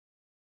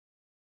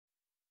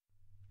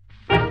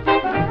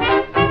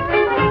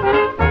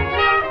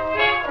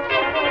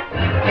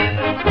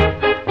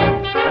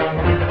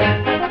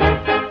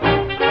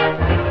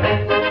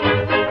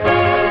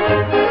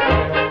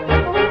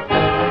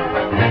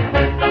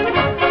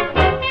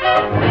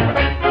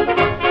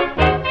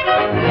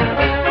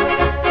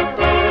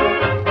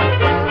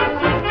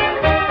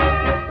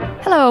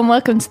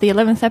welcome to the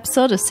 11th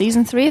episode of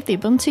Season 3 of the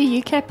Ubuntu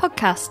UK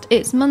podcast.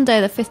 It's Monday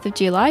the 5th of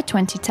July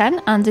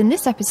 2010, and in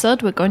this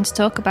episode we're going to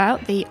talk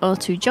about the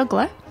O2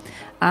 Juggler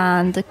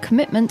and the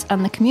commitment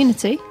and the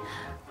community,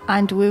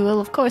 and we will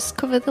of course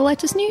cover the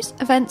latest news,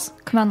 events,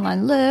 command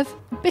line love,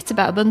 a bit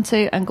about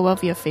Ubuntu, and go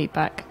over your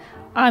feedback.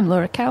 I'm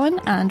Laura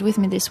Cowan, and with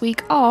me this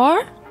week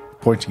are...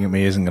 Pointing at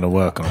me isn't going to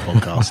work on a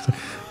podcast.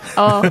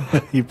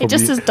 It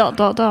just says ...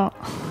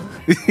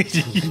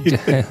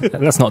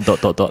 That's not ...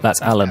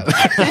 That's Alan.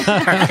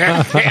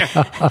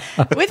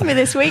 With me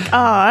this week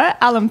are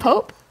Alan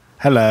Pope.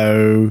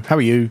 Hello. How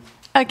are you?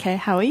 Okay,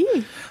 how are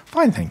you?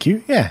 Fine, thank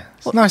you. Yeah.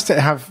 It's nice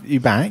to have you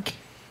back.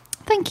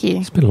 Thank you.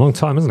 It's been a long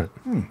time, hasn't it?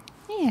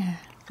 Yeah.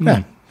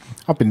 Yeah.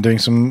 I've been doing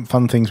some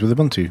fun things with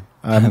Ubuntu.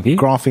 Have you?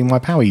 Graphing my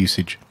power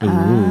usage.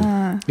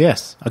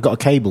 Yes. I got a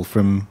cable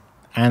from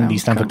Andy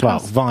Stanford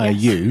Clark via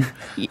you.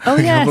 Oh,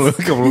 yes. a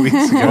couple of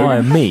weeks ago.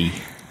 Via me.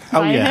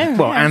 Oh, Via yeah. him,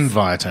 Well, yes. and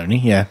via Tony,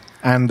 yeah.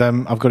 And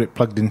I've got it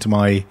plugged into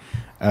my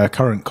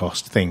current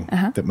cost thing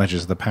that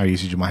measures the power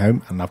usage of my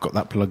home, and I've got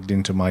that plugged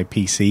into my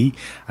PC,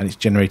 and it's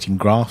generating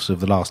graphs of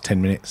the last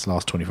 10 minutes,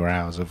 last 24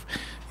 hours of,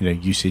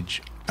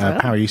 usage,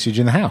 power usage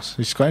in the house.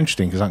 It's quite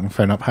interesting because I can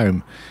phone up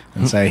home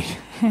and say,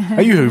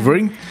 "Are you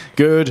hoovering?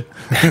 Good."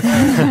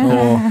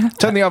 Or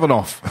turn the oven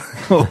off.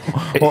 or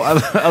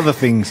other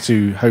things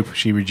to hope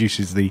she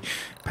reduces the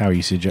power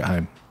usage at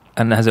home.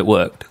 And has it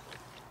worked?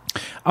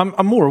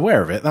 I'm more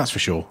aware of it, that's for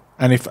sure.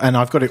 And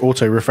I've got it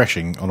auto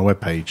refreshing on a web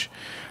page.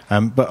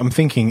 But I'm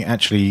thinking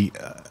actually,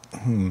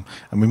 and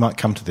we might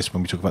come to this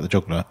when we talk about the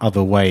juggler,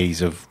 other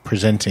ways of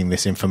presenting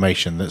this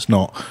information that's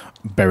not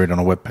buried on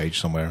a web page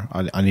somewhere.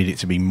 I need it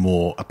to be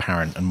more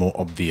apparent and more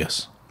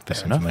obvious,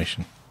 this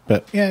information.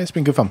 But yeah, it's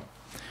been good fun.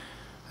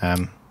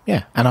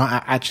 Yeah, and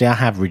I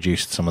have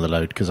reduced some of the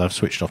load because I've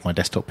switched off my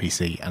desktop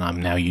PC and I'm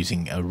now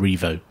using a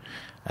Revo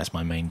as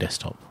my main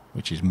desktop,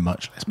 which is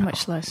much less powerful.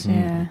 Much less,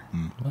 yeah.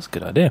 That's a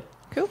good idea.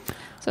 Cool.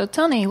 So,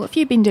 Tony, what have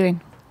you been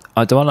doing?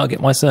 Do I not get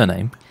my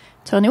surname?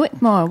 Tony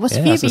Whitmore, what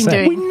have Yeah, you that's the been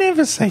same. We doing?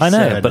 never say I know,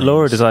 surnames. but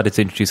Laura decided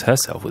to introduce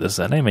herself with a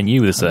surname and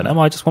you with a surname.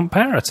 I just want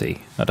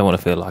parity. I don't want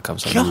to feel like I'm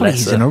some God, lesser.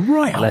 he's in a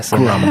right lesser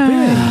grump.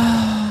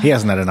 number. He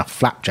hasn't had enough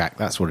flapjack,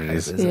 that's what it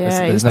is.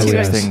 Yeah, There's he's no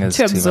too, such thing as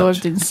too too absorbed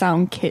much. in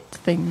SoundKit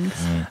things.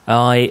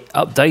 I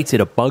updated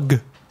a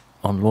bug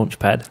on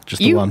Launchpad. Just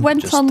the You one.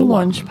 went Just on the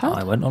one. Launchpad?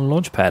 I went on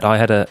Launchpad. I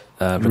had a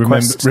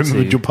request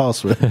Remembered to... your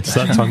password. It's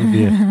that time of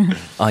year.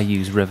 I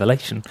use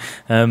Revelation.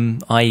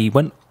 I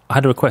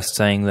had a request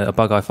saying that a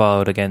bug I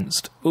filed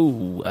against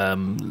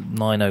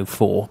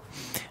 904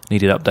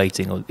 needed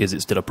updating, or is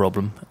it still a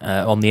problem,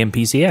 on the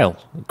MPCL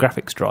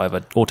graphics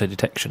driver auto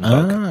detection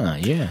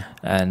bug. Yeah.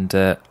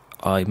 And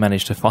I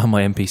managed to find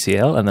my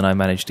MPCL, and then I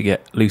managed to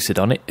get Lucid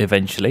on it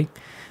eventually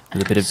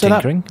with a bit of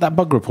tinkering. That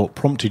bug report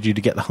prompted you to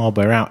get the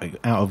hardware out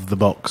of the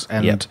box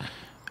and Yep.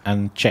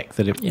 and check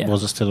that it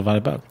was still a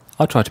valid bug.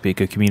 I try to be a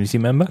good community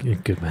member. You're a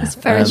good man. It's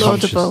very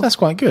laudable. That's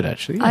quite good,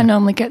 actually. Yeah. I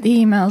normally get the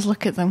emails,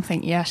 look at them,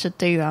 think, yeah, I should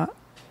do that.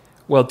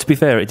 Well, to be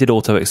fair, it did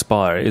auto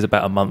expire. It is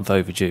about a month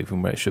overdue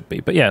from where it should be.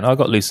 But yeah, I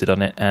got Lucid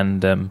on it,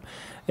 and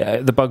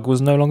the bug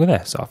was no longer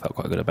there, so I felt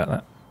quite good about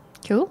that.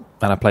 Cool.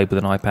 And I played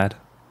with an iPad.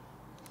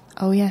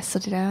 Oh, yes, so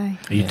did I.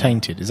 Are you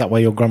tainted? Is that why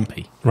you're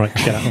grumpy? Right,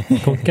 get out.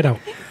 Go on, get out.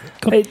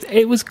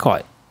 It was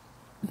quite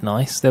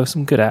nice. There were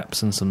some good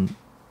apps and some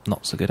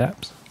not so good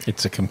apps.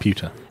 It's a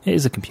computer. It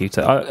is a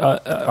computer.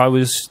 I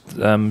was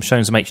shown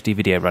some HD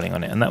video running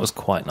on it, and that was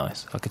quite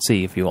nice. I could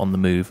see if you're on the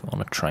move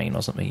on a train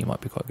or something, you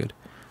might be quite good.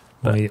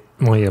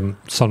 My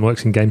son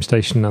works in Game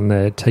Station, and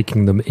they're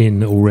taking them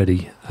in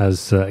already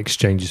as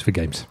exchanges for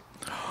games.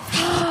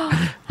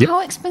 Yep. How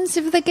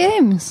expensive are the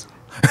games?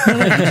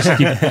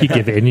 You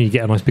give it in, and you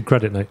get a nice big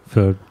credit note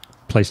for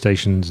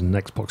PlayStations and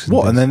Xboxes.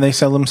 What? And things. then they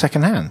sell them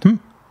second hand?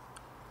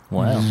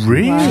 Wow.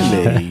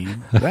 Really?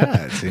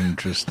 That's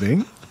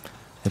interesting.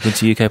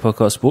 Ubuntu UK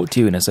podcast brought to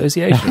you in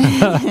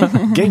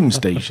association. Game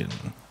Station.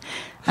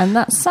 And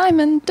that's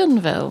Simon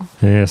Dunville.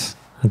 Yes,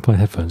 and my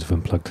headphones have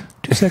unplugged.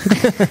 2 seconds.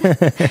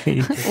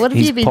 What have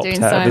He's you been popped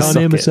doing, out of his Simon?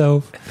 Can't hear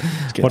socket. myself.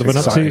 Get What I've been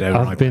up excited to? over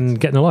I've been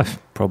getting a life.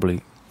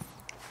 Probably.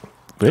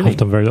 Really? I've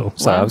done very little.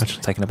 So I was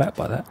taken aback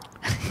by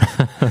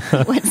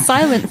that. Went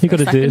silent for You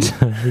got a to do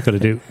second. it. You got to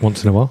do it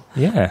once in a while.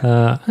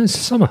 Yeah. It's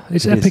summer.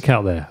 It's It epic is.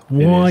 out there.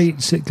 Why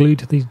sit glued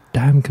to these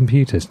damn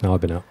computers? No, I've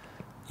been out.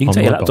 You can on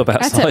take your mobile. laptop I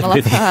outside took my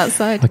with you. laptop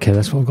outside. Okay,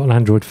 that's what I've got an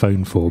Android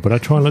phone for, but I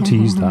try not to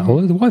use that.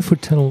 Although the wife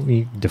would tell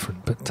me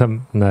different. But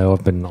no,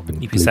 I've been. You've been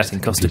glued sat to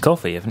in the Costa computer.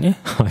 Coffee, haven't you?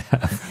 I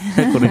have.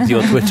 According to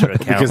your Twitter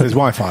account. Because there's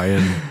Wi-Fi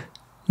and...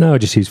 No, I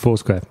just use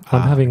Foursquare.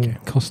 I'm having okay.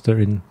 Costa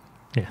in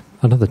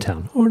another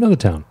town or another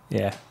town.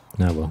 Yeah.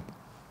 No, well,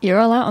 You're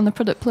all out on the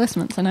product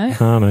placements, I know.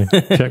 I know.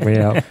 Check me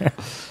out.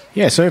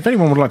 Yeah, so if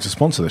anyone would like to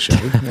sponsor the show,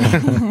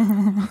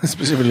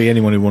 specifically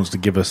anyone who wants to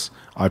give us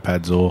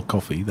iPads or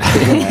coffee,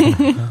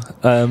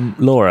 then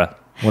Laura,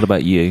 what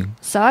about you?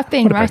 So I've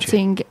been What about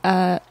writing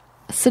a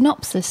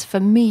synopsis for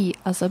me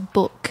as a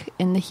book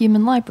in the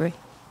Human Library.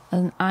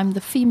 And I'm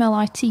the female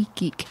IT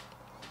geek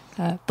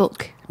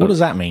book. what does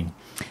that mean?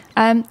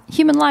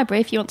 Human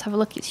Library, if you want to have a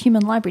look, it's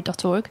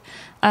humanlibrary.org.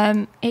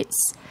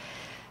 It's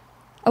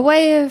a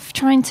way of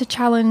trying to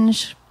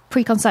challenge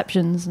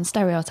preconceptions and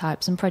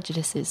stereotypes and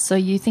prejudices. So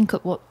you think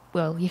of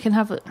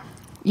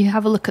you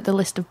have a look at the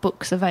list of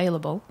books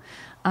available,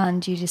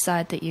 and you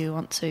decide that you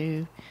want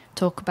to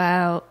talk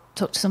to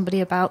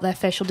somebody about their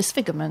facial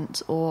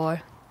disfigurement,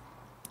 or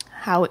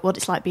what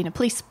it's like being a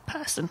police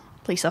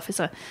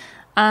officer,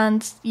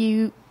 and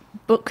you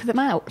book them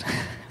out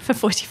for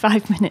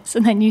 45 minutes,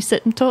 and then you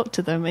sit and talk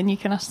to them, and you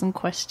can ask them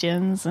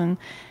questions, and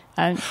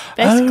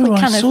basically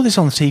I saw this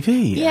on the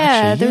TV. Yeah,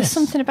 actually, there was yes.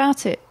 something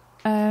about it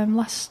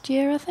last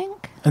year, I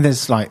think. And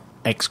there's like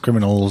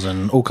ex-criminals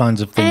and all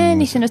kinds of things.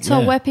 Anything at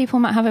all Yeah. where people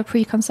might have a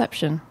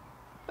preconception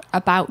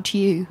about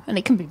you, and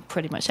it can be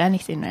pretty much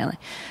anything really.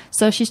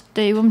 So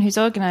the woman who's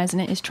organising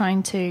it is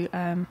trying to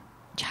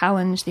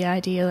challenge the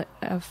idea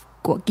of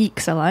what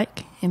geeks are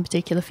like, in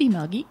particular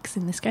female geeks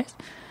in this case.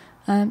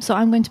 So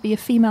I'm going to be a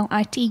female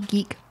IT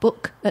geek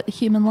book at the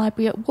Human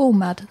Library at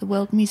WOMAD, the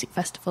World Music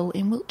Festival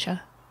in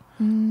Wiltshire.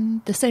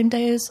 The same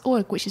day as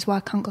org, which is why I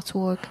can't go to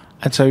org.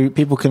 And so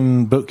people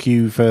can book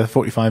you for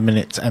 45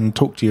 minutes and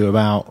talk to you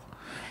about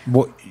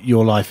what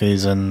your life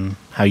is and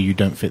how you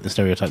don't fit the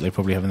stereotype they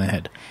probably have in their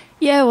head.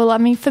 Yeah, well, I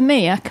mean, for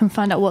me, I can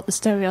find out what the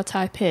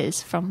stereotype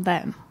is from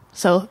them.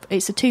 So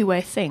it's a two-way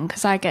thing,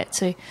 because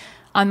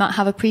I might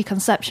have a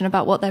preconception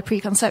about what their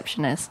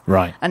preconception is.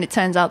 Right. And it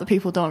turns out that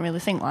people don't really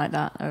think like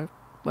that or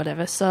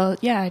whatever. So,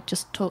 yeah, I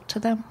just talk to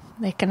them.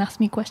 They can ask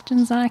me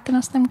questions, and I can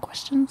ask them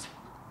questions.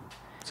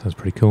 Sounds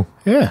pretty cool.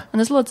 Yeah. And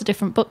there's loads of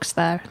different books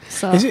there.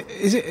 So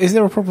Is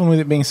there a problem with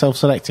it being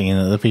self-selecting, in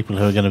that the people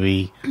who are going to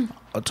be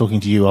talking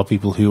to you are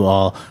people who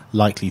are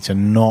likely to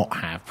not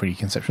have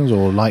preconceptions,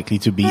 or likely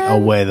to be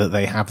aware that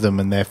they have them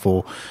and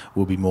therefore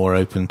will be more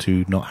open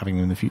to not having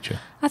them in the future?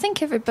 I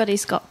think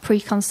everybody's got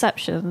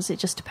preconceptions. It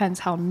just depends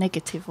how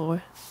negative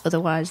or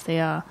otherwise they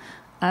are.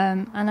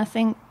 And I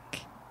think,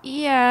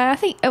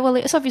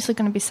 it's obviously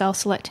going to be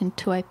self-selecting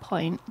to a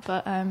point,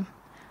 but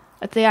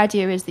the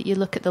idea is that you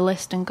look at the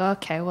list and go,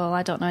 okay, well,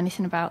 I don't know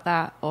anything about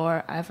that,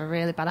 or I have a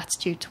really bad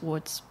attitude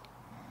towards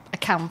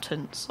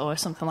accountants or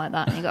something like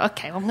that. And you go,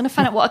 okay, well, I'm going to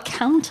find out what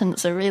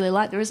accountants are really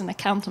like. There is an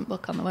accountant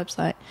book on the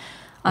website.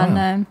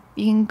 And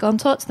you can go and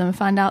talk to them and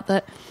find out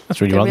that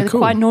That's really they're rather really cool.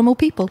 quite normal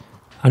people.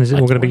 And is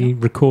it all going to be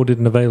recorded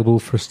and available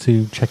for us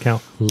to check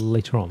out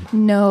later on?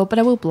 No, but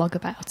I will blog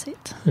about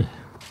it.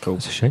 Cool.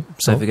 That's a shame.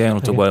 So if they're going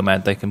on to yeah.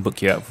 WOMAD, they can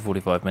book you out for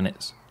 45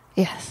 minutes.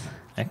 Yes.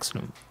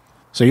 Excellent.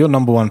 So your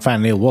number one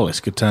fan, Neil Wallace,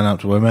 could turn up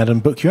to WOMAD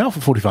and book you out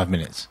for 45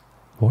 minutes.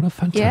 What a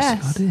fantastic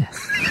Yes. idea.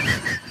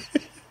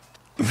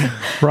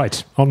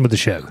 Right, on with the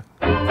show.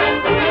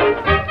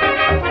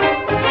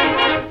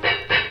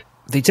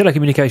 The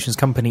telecommunications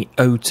company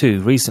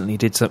O2 recently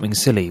did something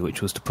silly,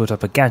 which was to put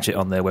up a gadget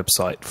on their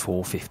website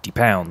for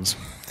 £50.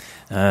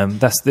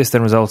 This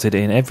then resulted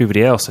in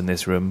everybody else in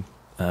this room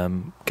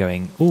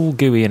going all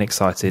gooey and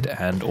excited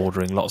and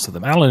ordering lots of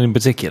them. Alan, in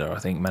particular, I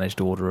think, managed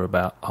to order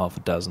about half a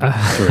dozen.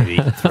 Three.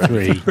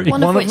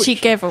 One of which you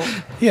gave away.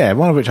 Yeah,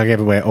 one of which I gave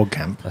away at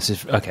OggCamp. That's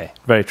just, okay,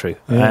 very true.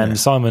 Yeah. And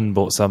Simon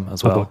bought some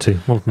as I've well. got two.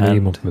 One for me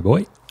and one for my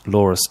boy.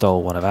 Laura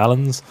stole one of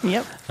Alan's.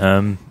 Yep.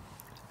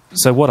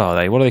 So what are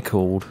they? What are they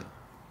called?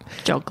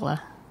 Joggler.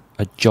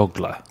 A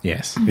joggler,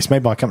 Yes. It's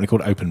made by a company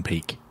called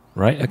OpenPeak,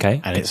 right?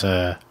 Okay. and it's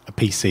a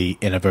PC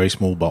in a very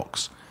small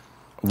box.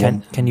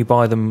 Can you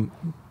buy them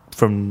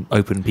from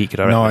OpenPeak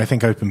directly? No, I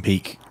think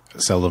OpenPeak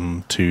sell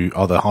them to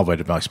other hardware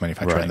device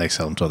manufacturer, Right. and they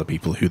sell them to other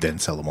people who then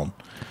sell them on.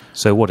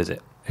 So what is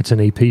it? It's an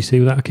EPC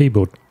without a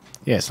keyboard.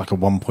 Yeah, it's like a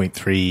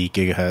 1.3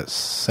 gigahertz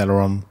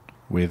Celeron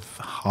with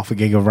half a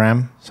gig of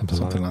RAM, Something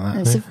like like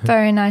that. It's a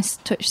very nice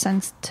touch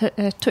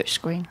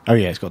screen. Oh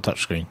yeah, it's got a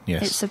touchscreen.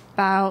 Yes. It's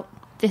about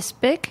this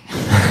big.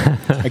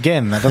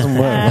 Again, that doesn't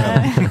work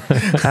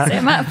well. The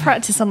amount of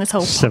practice on this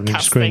whole 7-inch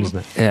podcast screen, thing.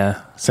 isn't it?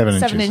 Yeah. 7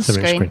 inches. 7-inch 7-inch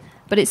screen. screen.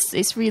 But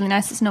it's really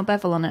nice. It's no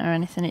bevel on it or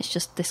anything. It's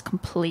just this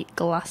complete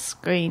glass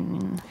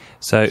screen.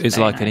 So it's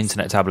very like an nice.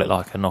 internet tablet,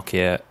 like a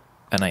Nokia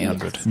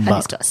N800. Yes. And But-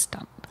 it's got a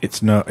stand.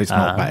 It's not. It's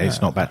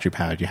not battery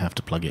powered. You have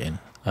to plug it in.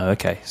 Oh,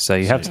 okay. So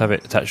you have to have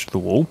it attached to the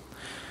wall.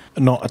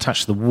 Not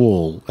attached to the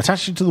wall.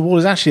 Attaching to the wall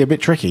is actually a bit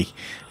tricky.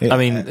 I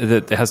mean,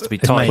 it has to be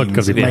It's tight.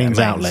 mains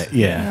outlet.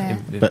 Yeah.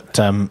 Yeah. But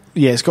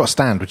it's got a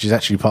stand which is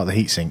actually part of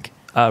the heatsink.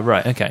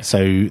 Right. Okay.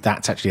 So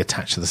that's actually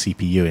attached to the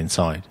CPU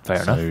inside.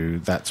 Fair So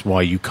that's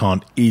why you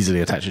can't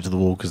easily attach it to the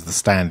wall, because the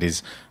stand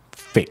is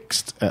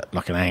fixed at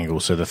like an angle,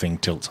 so the thing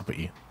tilts up at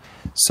you.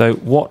 So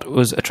what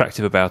was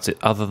attractive about it,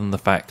 other than the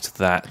fact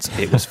that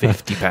it was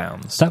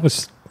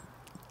 £50?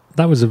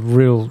 That was a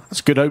real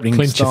That's a good opening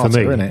clincher starter, for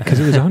me, isn't it? because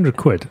it was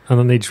 £100 and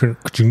then they just went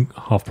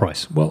half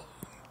price. Well,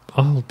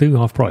 I'll do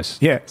half price.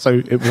 Yeah, so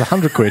it was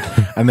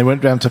 £100 and they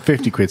went down to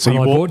 £50. So And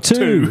you I bought bought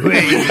two.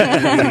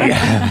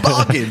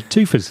 Bargain.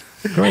 Twofers.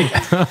 Great.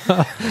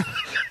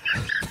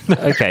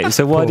 Okay.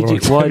 So why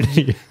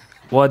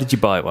did you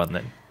buy one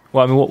then?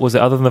 Well, I mean, what was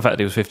it other than the fact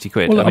that it was 50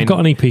 quid? Well, I mean, I've got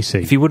an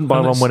EPC. If you wouldn't buy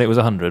and one it's- when it was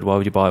 100, why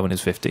would you buy it when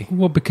it's 50?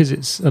 Well, because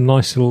it's a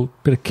nice little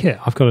bit of kit.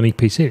 I've got an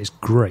EPC. It's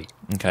great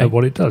Okay. at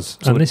what it does.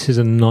 So And this is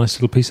a nice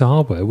little piece of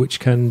hardware which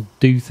can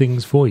do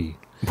things for you.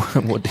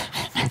 What,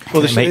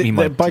 Well, make me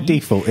my by tea?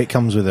 default, it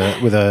comes with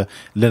a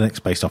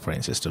Linux-based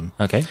operating system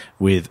Okay.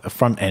 with a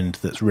front end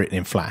that's written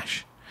in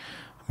Flash.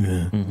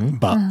 Mm-hmm.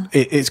 But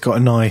it's got a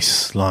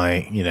nice,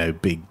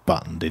 big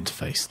buttoned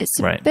interface. It's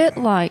a Right. bit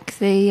like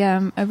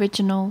the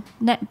original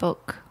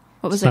netbook.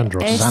 What was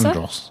Xandros. it? Acer?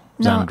 Xandros.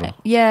 No, Xandros.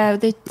 yeah,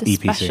 the EPC.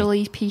 special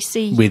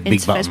EPC With big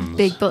interface buttons. with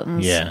big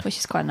buttons, Yeah. which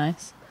is quite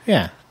nice.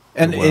 Yeah.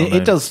 And Well-known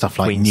it does stuff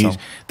like Queen news. song.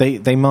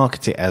 They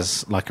market it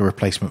as like a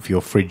replacement for your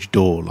fridge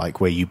door,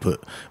 like where you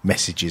put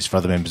messages for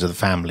other members of the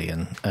family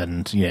and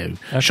Okay.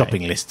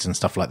 shopping lists and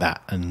stuff like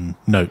that, and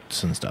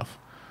notes and stuff.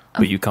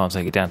 But you can't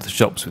take it down to the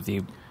shops with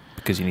you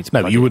because you need to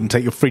No, plug you it. wouldn't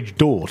take your fridge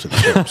door to the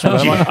shops.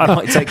 I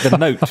might take the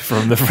note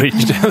from the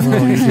fridge.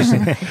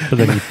 But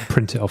then you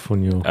print it off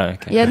on your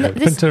Okay. Yeah, this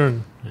printer.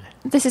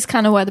 And is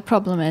kind of where the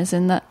problem is,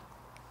 in that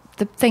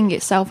the thing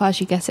itself, as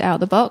you get it out of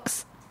the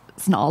box,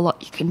 there's not a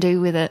lot you can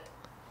do with it.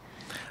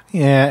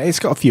 Yeah, it's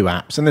got a few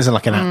apps, and there's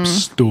like an app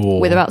store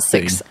With about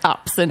thing. 6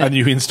 apps in And it.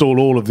 you install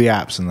all of the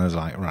apps, and there's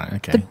like, right,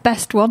 okay, The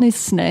best one is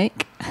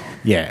Snake.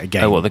 yeah,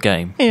 again. Oh, what, the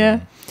game? Yeah.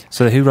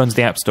 So who runs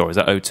the App Store? Is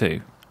that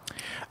O2?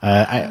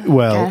 Guess.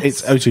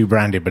 It's O2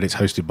 branded, but it's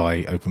hosted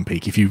by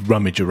OpenPeak. If you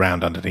rummage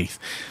around underneath,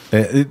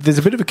 there's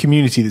a bit of a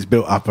community that's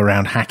built up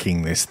around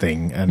hacking this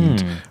thing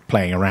and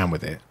playing around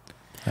with it.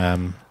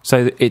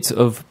 So it's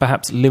of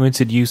perhaps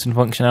limited use and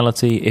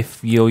functionality if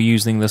you're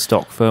using the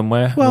stock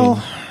firmware?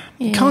 Well,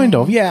 Yeah. kind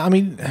of, yeah. I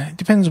mean, it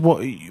depends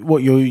what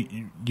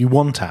you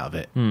want out of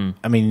it.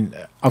 I mean,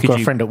 I've Could got a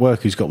you- friend at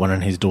work who's got one,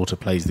 and his daughter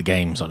plays the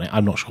games on it.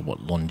 I'm not sure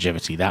what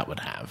longevity that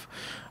would have.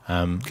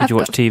 Could you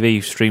watch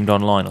TV streamed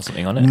online or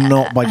something on it?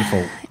 Not by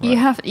default. You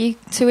have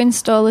to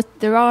install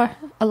it. There are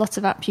a lot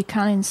of apps you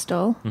can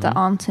install Mm-hmm. that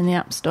aren't in the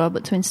App Store,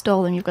 but to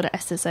install them, you've got to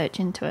SSH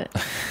into it.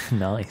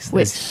 Nice.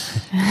 Which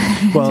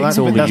Well, It's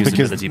all the that's usability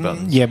because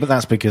buttons. yeah, but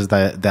that's because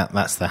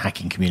that's the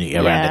hacking community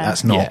around it. Yeah.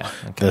 That's not Yeah,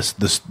 okay.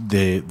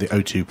 the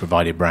O2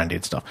 provided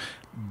branded stuff.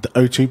 The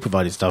O2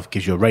 provided stuff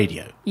gives you a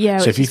radio. Yeah,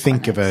 So which if you is quite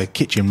think of a nice.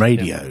 kitchen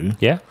radio,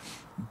 Yeah?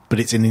 but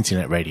it's an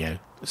internet radio.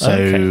 So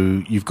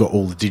Okay. you've got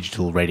all the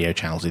digital radio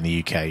channels in the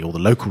UK, all the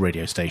local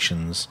radio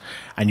stations,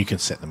 and you can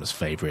set them as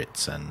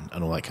favourites and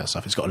all that kind of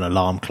stuff. It's got an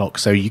alarm clock,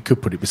 so you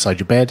could put it beside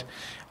your bed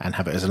and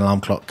have it as an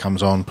alarm clock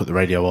comes on, put the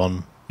radio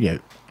on,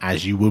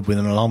 as you would with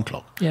an alarm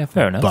clock. Yeah,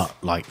 fair enough. But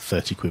like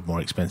 30 quid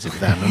more expensive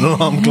than an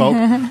alarm clock.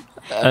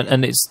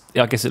 And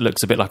I guess it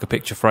looks a bit like a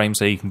picture frame,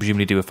 so you can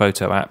presumably do a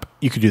photo app.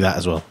 You could do that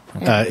as well.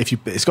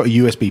 It's got a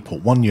USB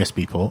port, one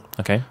USB port.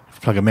 Okay. If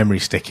you plug a memory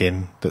stick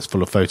in that's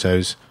full of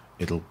photos,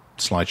 it'll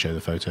slideshow the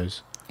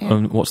photos. Yeah.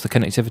 And what's the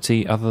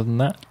connectivity other than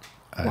that?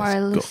 It's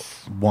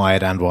Wireless. got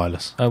wired and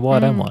wireless. Oh,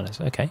 wired and wireless.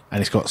 Okay.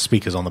 And it's got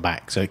speakers on the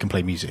back, so it can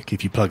play music.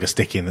 If you plug a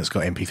stick in that's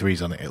got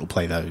MP3s on it, it'll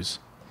play those.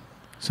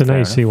 so now Fair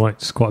you see why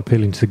it's quite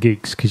appealing to the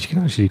geeks, because you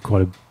can actually do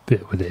quite a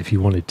bit with it if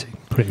you wanted to.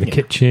 Put it in the Yeah.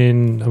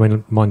 kitchen. I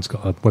mean, mine's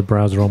got a web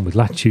browser on with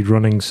Latitude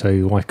running,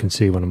 so I can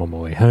see when I'm on my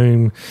way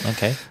home.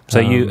 Okay.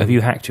 So have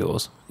you hacked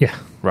yours? Yeah,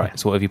 Right.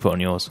 So what have you put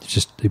on yours? it's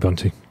just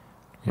Ubuntu.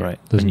 Right.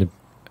 There's And no,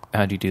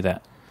 how do you do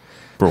that?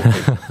 Broadly.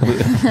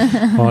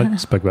 I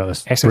spoke about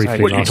this SSH.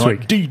 briefly What do you last type?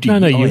 week.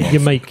 DDIF? You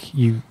make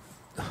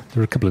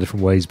there are a couple of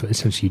different ways, but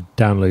essentially you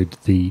download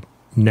the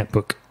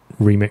netbook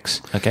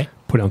remix, Okay.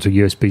 put it onto a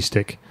USB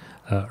stick.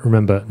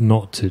 Remember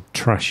not to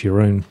trash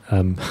your own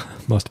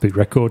master boot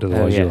record, Oh,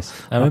 otherwise yes.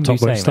 I your remember you laptop won't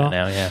saying that start.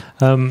 now,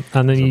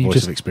 yeah. And then It's a you voice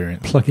just of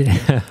experience. plug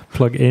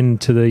it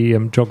into the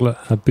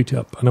joggler, boot it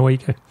up, and away you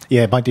go.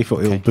 Yeah, by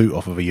default, Okay. it'll boot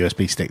off of a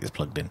USB stick that's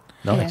plugged in.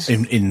 Nice.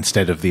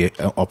 Instead of the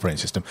operating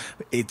system.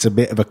 It's a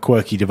bit of a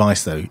quirky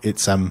device, though.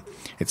 It's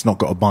not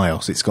got a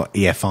BIOS. It's got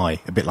EFI,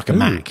 a bit like a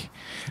Mac.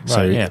 So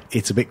Right, yeah.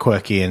 it's a bit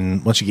quirky,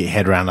 and once you get your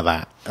head around to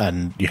that,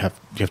 and you have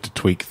to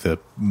tweak the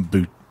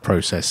boot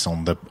process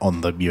on the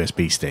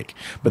USB stick.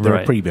 But there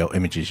Right. are pre-built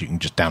images you can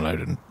just download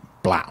and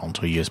blat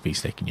onto a USB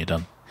stick, and you're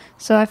done.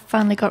 So I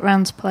finally got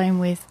round to playing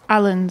with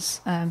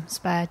Alan's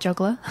spare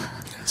juggler.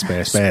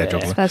 Spare Spare.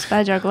 juggler.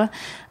 Spare juggler.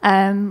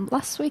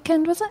 Last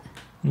weekend, was it?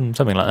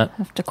 Something like that.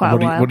 After quite a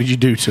while. What did you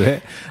do to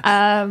it?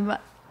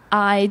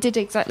 I did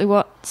exactly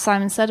what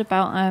Simon said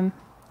about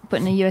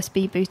putting a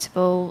USB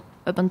bootable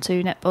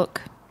Ubuntu netbook,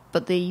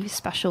 but the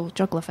special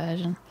juggler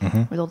version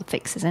with all the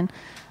fixes in,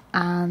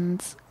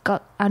 and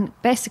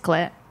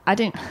basically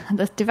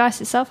the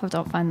device itself I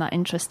don't find that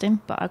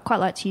interesting, but I'd quite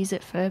like to use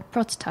it for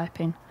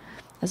prototyping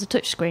as a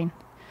touchscreen.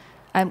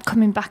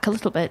 Coming back a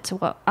little bit to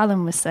what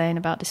Alan was saying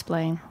about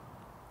displaying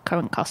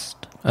current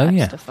cost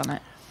stuff on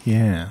it.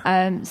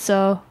 Yeah.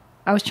 So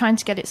I was trying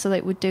to get it so that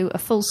it would do a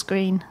full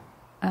screen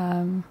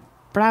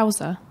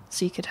browser,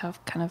 so you could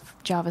have kind of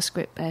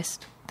JavaScript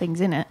based things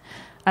in it,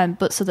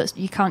 but so that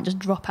you can't just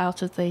drop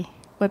out of the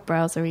web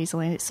browser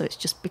easily, so it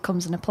just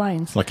becomes an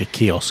appliance. Like a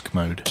kiosk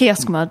mode.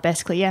 Kiosk mode,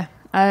 basically, yeah.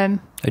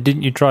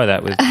 Didn't you try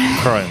that with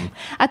Chrome?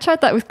 I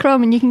tried that with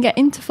Chrome, and you can get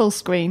into full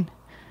screen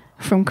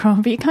from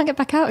Chrome, but you can't get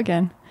back out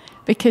again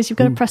because you've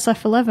got to press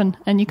F11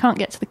 and you can't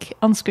get to the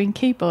on-screen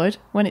keyboard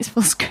when it's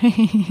full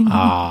screen.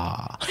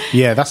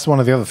 Yeah, that's one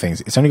of the other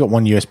things. It's only got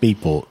one USB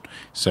port.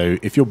 So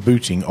if you're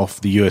booting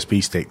off the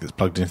USB stick that's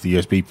plugged into the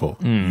USB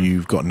port,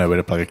 you've got nowhere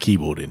to plug a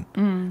keyboard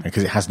in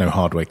because it has no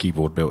hardware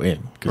keyboard built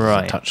in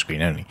because it's a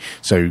touchscreen only.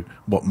 So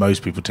what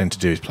most people tend to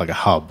do is plug a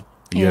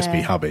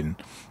USB hub in,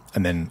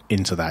 and then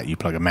into that you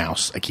plug a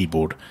mouse, a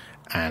keyboard,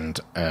 and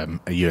a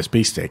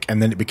USB stick,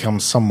 and then it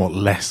becomes somewhat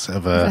less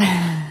of a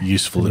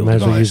useful little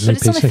device. But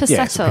it's only for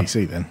yeah, setup. it's a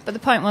PC then. But the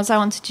point was I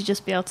wanted to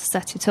just be able to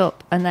set it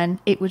up, and then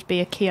it would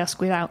be a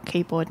kiosk without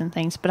keyboard and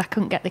things, but I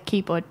couldn't get the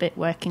keyboard bit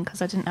working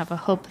because I didn't have a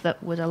hub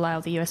that would allow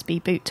the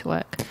USB boot to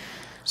work.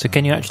 So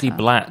can you actually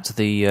blat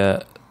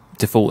the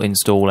default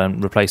install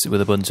and replace it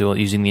with Ubuntu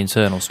using the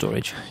internal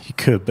storage? You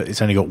could, but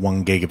it's only got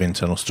 1 gig of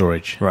internal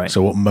storage. Right.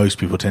 So what most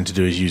people tend to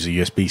do is use a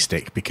USB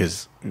stick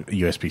because a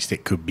USB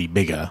stick could be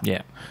bigger.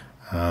 Yeah.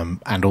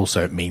 And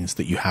also it means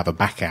that you have a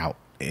back out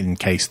in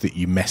case that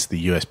you mess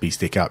the USB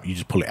stick up. You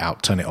just pull it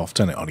out, turn it off,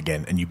 turn it on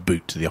again, and you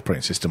boot to the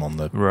operating system on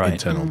the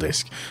internal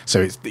disk.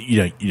 So it's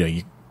you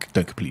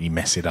don't completely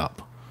mess it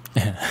up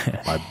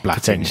by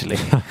blatting. Potentially.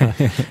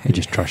 You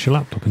just trash your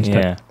laptop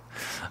instead. Yeah.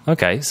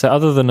 Okay, so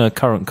other than a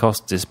current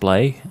cost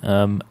display,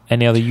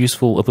 any other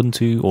useful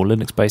Ubuntu or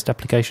Linux-based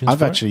applications?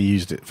 I've actually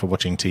used it for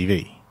watching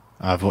TV.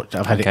 I've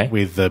had it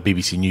with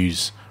BBC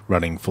News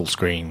running full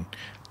screen.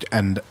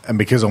 And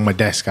because on my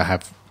desk I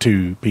have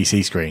 2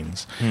 PC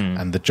screens,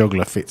 and the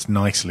juggler fits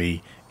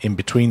nicely in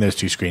between those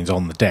 2 screens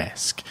on the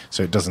desk,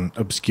 so it doesn't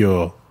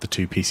obscure the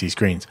 2 PC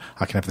screens.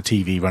 I can have the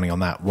TV running on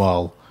that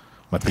while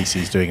my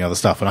PC is doing other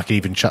stuff, and I can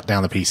even shut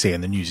down the PC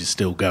and the news is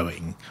still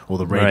going, or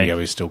the radio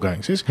is still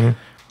going. So it's,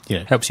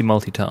 helps you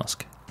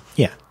multitask.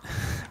 Yeah.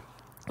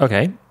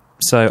 Okay,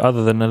 so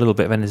other than a little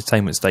bit of an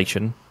entertainment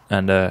station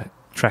and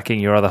tracking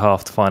your other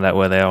half to find out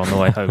where they are on the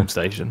way home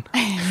station.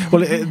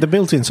 Well, the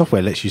built-in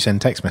software lets you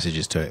send text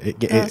messages to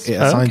it. It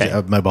assigns it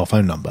a mobile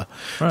phone number,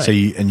 right. So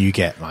you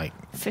get like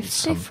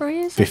 50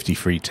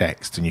 free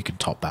text, and you can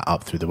top that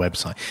up through the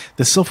website.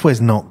 The software's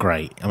not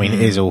great. I mean,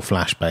 it is all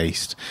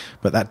Flash-based,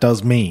 but that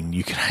does mean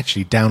you can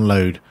actually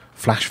download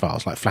Flash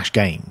files, like Flash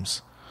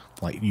games,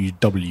 like you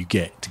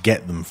get to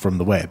get them from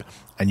the web,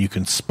 and you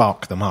can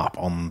spark them up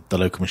on the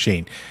local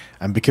machine.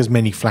 And because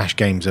many Flash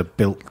games are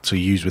built to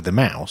use with the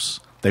mouse,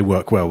 they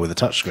work well with a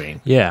touchscreen.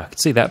 Yeah, I could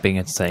see that being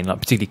entertaining, like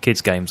particularly kids'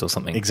 games or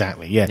something.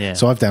 Exactly, yeah.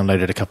 So I've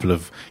downloaded a couple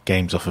of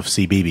games off of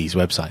CBeebies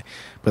website.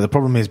 But the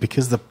problem is,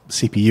 because the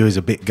CPU is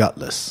a bit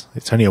gutless,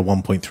 it's only a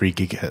 1.3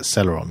 gigahertz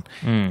Celeron,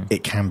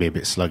 it can be a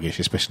bit sluggish,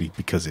 especially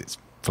because it's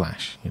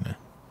Flash, Yeah,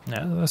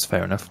 that's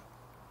fair enough.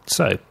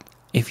 So,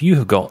 if you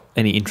have got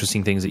any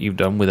interesting things that you've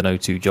done with an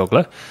O2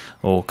 juggler,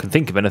 or can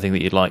think of anything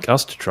that you'd like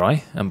us to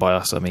try, and by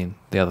us I mean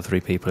the other 3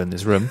 people in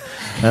this room,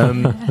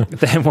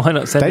 then why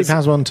not send Dave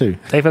has one too.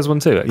 Dave has one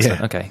too,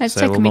 excellent. Yeah. Okay, It's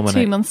taken me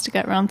 2 months to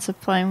get round to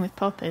playing with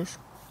poppies.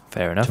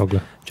 Fair enough.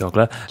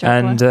 Juggler.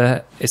 And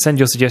send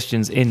your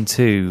suggestions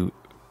into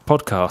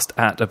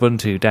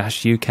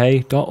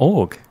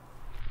podcast@ubuntu-uk.org.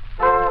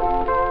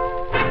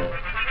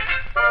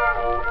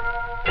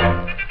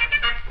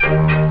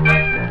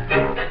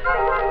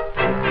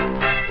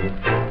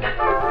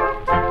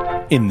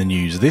 In the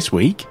news this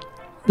week,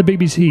 The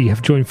BBC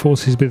have joined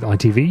forces with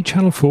ITV,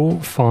 Channel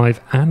 4, 5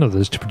 and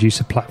others to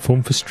produce a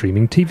platform for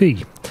streaming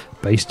TV,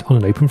 based on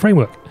an open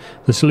framework.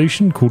 The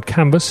solution, called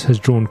Canvas, has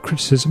drawn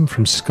criticism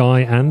from Sky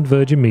and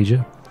Virgin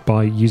Media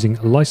by using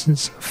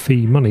license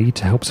fee money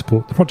to help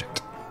support the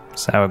project.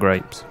 Sour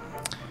grapes.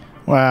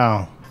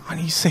 wow,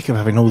 aren't you sick of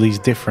having all these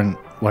different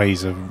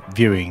ways of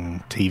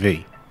viewing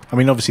TV? I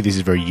mean, obviously this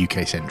is very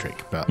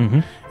UK-centric, but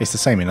it's the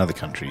same in other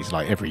countries.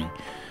 Like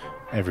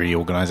every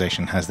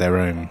organisation has their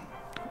own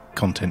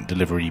content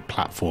delivery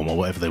platform, or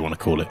whatever they want to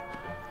call it.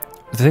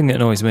 The thing that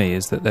annoys me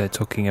is that they're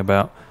talking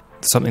about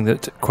something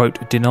that,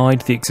 quote,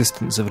 denied the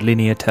existence of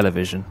linear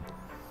television.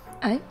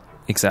 Oh?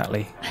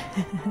 Exactly.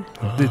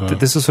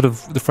 This is sort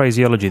of the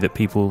phraseology that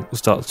people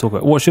start to talk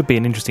about. What should be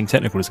an interesting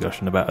technical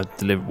discussion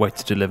about a way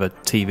to deliver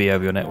TV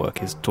over your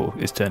network is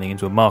turning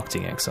into a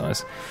marketing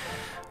exercise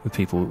with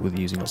people with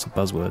using lots of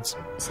buzzwords.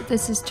 So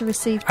this is to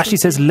receive... Actually,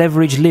 it says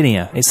leverage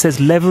linear. It says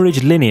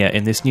leverage linear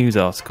in this news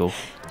article.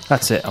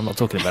 That's it. I'm not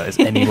talking about this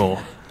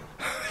anymore.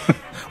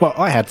 Well,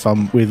 I had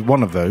fun with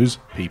one of those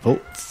people,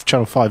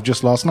 Channel 5,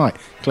 just last night.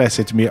 Claire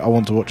said to me, I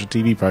want to watch a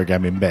TV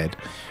programme in bed.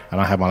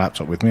 And I had my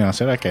laptop with me, and I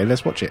said, okay,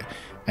 let's watch it.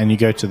 And you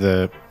go to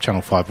the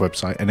Channel 5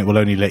 website, and it will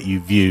only let you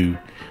view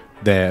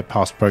their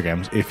past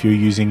programmes if you're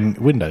using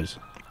Windows.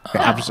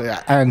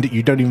 And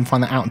you don't even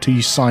find that out until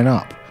you sign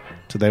up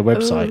to their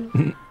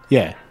website.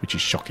 Yeah, which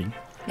is shocking.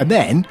 And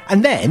then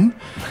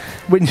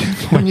when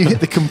you hit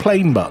the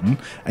complain button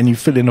and you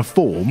fill in a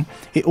form,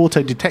 it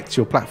auto detects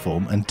your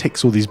platform and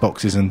ticks all these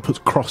boxes and puts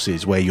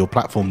crosses where your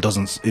platform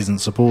isn't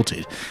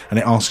supported, and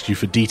it asks you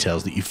for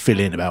details that you fill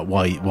in about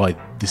why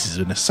this is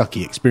a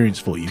sucky experience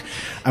for you.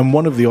 And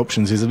one of the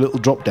options is a little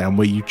drop down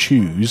where you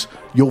choose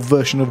your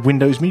version of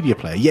Windows Media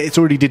Player. Yeah, it's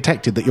already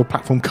detected that your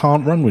platform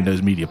can't run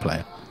Windows Media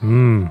Player.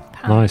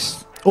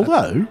 Nice.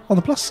 Although, on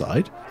the plus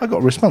side, I got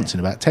a response in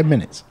about 10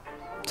 minutes.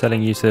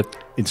 Telling you to...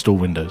 Install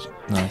Windows.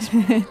 Nice.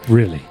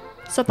 Really?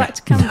 So back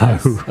to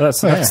Canvas. No.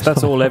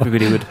 That's all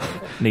everybody would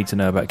need to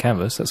know about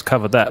Canvas. That's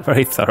covered that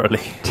very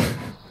thoroughly.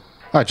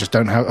 I just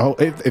don't have... Oh,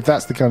 if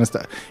that's the kind of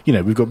stuff... You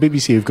know, we've got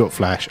BBC who've got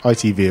Flash,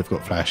 ITV have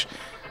got Flash,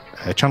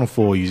 Channel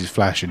 4 uses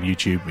Flash and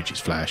YouTube, which is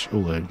Flash,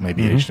 although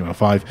maybe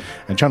HTML5,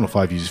 and Channel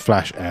 5 uses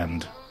Flash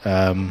and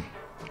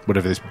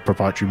whatever this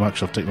proprietary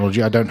Microsoft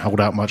technology. I don't hold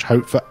out much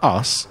hope for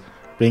us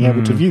being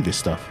able to view this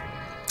stuff.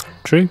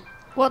 True.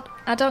 What?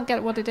 I don't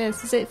get what it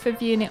is. Is it for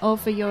viewing it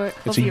over your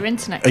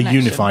internet connection? A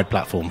unified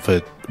platform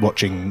for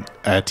watching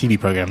TV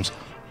programs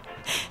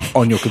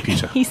on your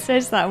computer. He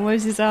says that and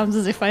waves his arms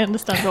as if I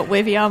understand what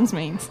wavy arms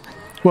means.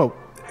 Well,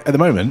 at the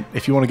moment,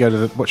 if you want to go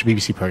to watch a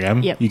BBC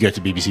programme, Yep. you go to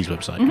BBC's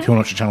website. If you want to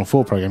watch a Channel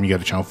 4 programme, you go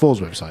to Channel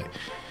 4's website.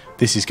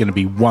 This is going to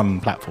be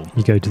one platform.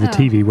 You go to the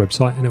TV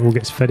website and it all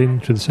gets fed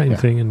into the same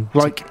thing. And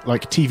Like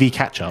TV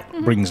Catch-Up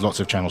brings lots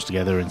of channels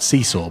together, and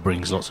Seesaw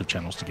brings lots of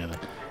channels together.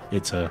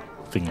 It's a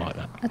thing like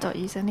that. I don't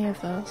use any of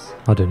those.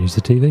 I don't use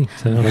the TV,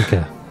 so I don't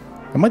care.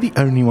 Am I the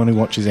only one who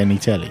watches any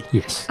telly?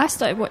 Yes. I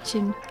started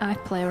watching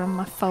iPlayer on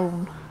my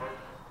phone.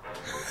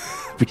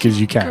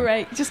 Because you can.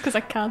 Great, just because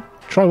I can.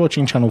 Try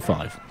watching Channel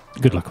 5.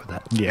 Good luck with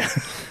that. Yeah.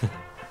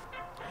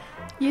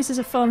 Users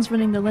of phones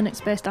running the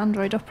Linux-based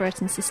Android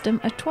operating system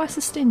are twice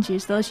as stingy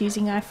as those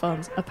using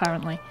iPhones,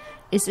 apparently.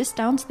 Is this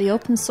down to the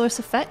open source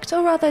effect,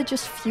 or are there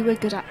just fewer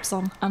good apps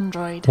on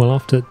Android? Well,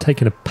 after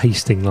taking a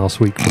pasting last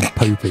week from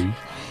Popey,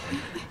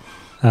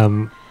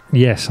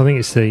 yes, I think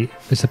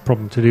it's a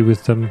problem to do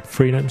with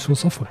free and open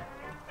source software.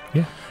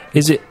 Yeah.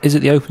 Is it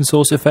the open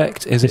source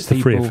effect? Is It's it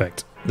the free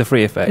effect. The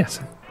free effect.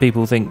 Yeah.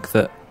 People think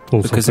that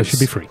All because software should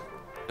be free.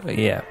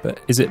 Yeah,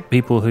 but is it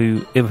people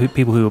who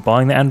are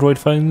buying the Android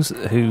phones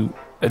who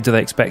do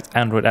they expect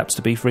Android apps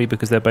to be free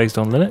because they're based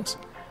on Linux?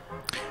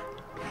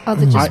 Are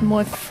there just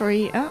more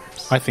free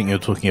apps? I think you're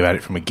talking about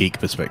it from a geek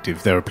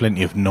perspective. There are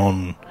plenty of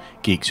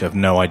non-geeks who have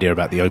no idea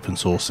about the open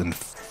source and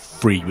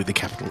free with the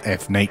capital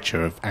F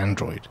nature of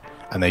Android,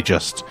 and they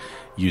just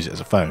use it as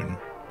a phone.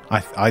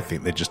 I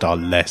think there just are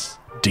less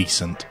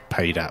decent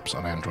paid apps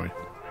on Android.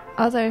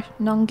 Are there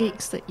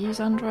non-geeks that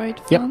use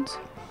Android Yep. phones?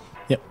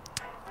 Yep.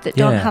 That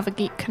don't Yeah. have a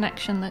geek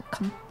connection that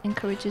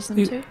encourages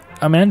them to?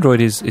 I mean, Android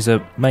is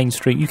a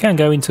mainstream. You can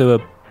go into a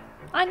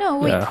I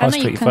know, Yeah, I know you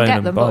high-street can phone get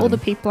and them, buy but all them. the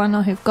people I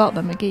know who've got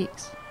them are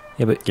geeks.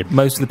 but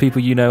most of the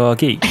people you know are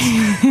geeks.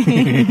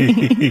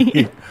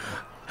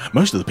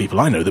 Most of the people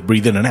I know that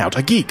breathe in and out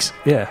are geeks.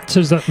 Yeah. So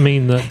does that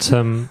mean that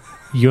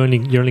you're only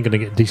going to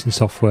get decent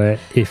software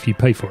if you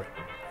pay for it?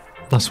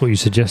 That's what you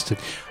suggested.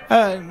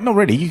 Not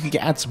really. You could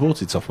get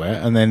ad-supported software,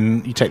 and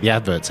then you take the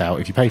adverts out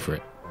if you pay for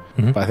it.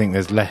 Mhm. But I think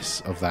there's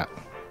less of that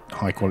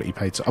high-quality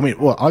paid...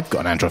 I've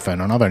got an Android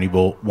phone, and I've only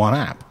bought one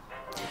app.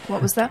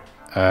 What was that?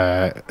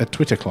 A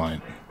Twitter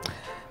client.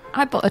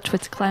 I bought a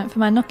Twitter client for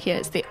my Nokia.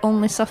 It's the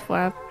only software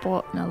I've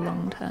bought in a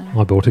long time.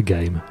 I bought a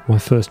game. My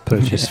first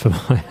purchase for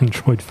my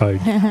Android phone.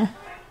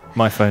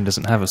 My phone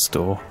doesn't have a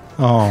store.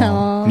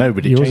 Oh,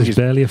 nobody Yours changes. is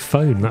barely a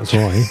phone, that's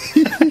why.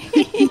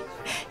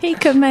 He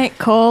can make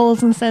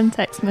calls and send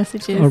text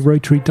messages. A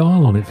rotary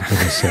dial on it, for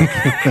goodness sake.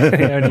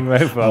 The only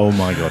mobile. Oh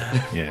my god,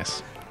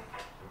 yes.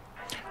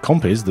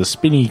 Compiz, the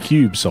Spinny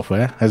Cube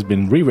software, has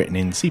been rewritten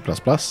in C++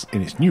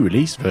 in its new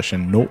release,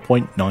 version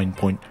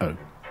 0.9.0.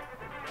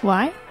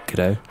 Why?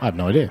 Kiddo. I have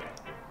no idea.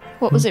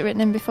 What was it written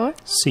in before?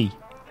 C.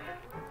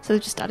 So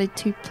they've just added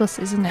 2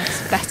 pluses and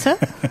it's better?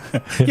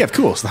 Yeah, of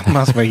course, that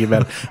must make it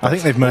better. I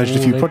think they've merged a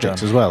all few they've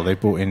projects done. as well. They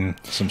brought in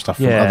some stuff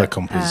from Yeah. other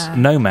Compiz.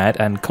 Nomad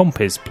and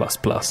Compiz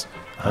 ++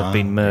 have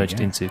been merged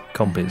yeah. into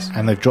Compiz.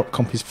 And they've dropped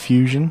Compiz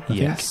Fusion, I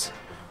Yes. think.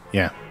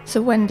 Yeah.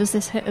 So when does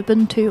this hit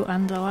Ubuntu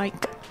and the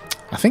like?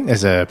 I think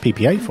there's a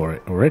PPA for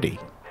it already,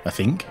 I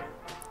think.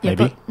 Yeah,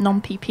 Maybe. but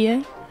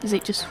non-PPA? Is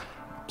it just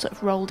sort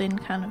of rolled in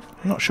kind of?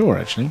 I'm not sure,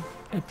 actually.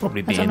 It'd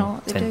probably I be don't in know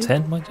what they do.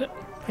 1010, might it?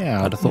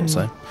 Yeah, I'd have thought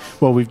so.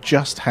 Well, we've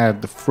just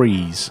had the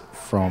freeze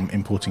from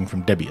importing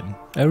from Debian.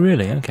 Oh,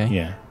 really? Okay.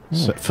 Yeah.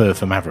 So,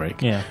 for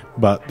Maverick. Yeah.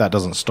 But that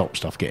doesn't stop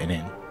stuff getting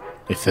in.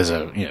 If there's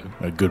a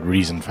good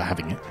reason for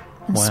having it.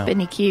 And Wow.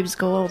 spinny cubes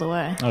go all the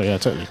way. Oh yeah,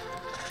 totally.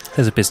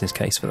 There's a business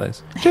case for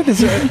those.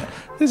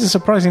 There's a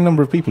surprising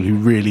number of people who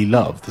really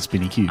love the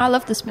Spinny Cube. I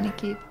love the spinny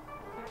cube.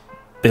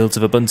 Builds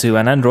of Ubuntu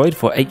and Android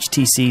for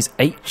HTC's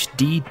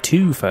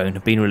HD2 phone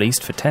have been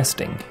released for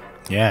testing.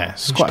 Yeah,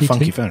 it's quite a HDT?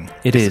 funky phone.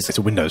 It is. It's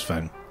a Windows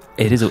phone.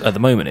 It is, at the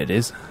moment it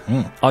is.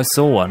 Mm. I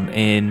saw one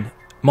in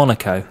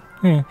Monaco.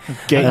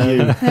 Get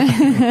you.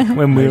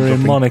 When we were in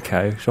Shopping.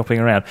 Monaco shopping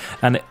around,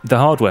 and the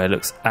hardware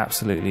looks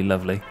absolutely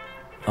lovely.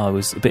 I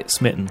was a bit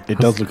smitten. It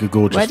does look a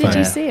gorgeous Where did phone.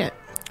 you see it?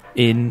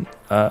 In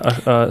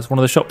It's one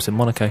of the shops in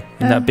Monaco,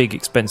 in that big,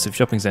 expensive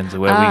shopping centre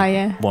where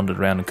we wandered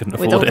around and couldn't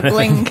With all afford the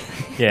anything. bling.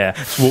 Yeah.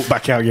 Just walk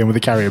back out again with a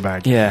carrier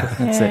bag. Yeah,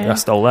 that's it. I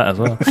stole that as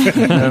well.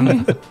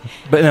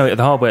 But no,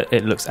 the hardware,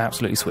 it looks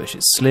absolutely swish.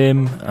 It's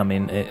slim. I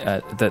mean,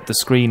 the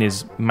screen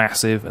is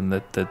massive and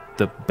the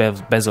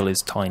bezel is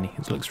tiny.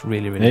 It looks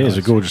really, really nice. It is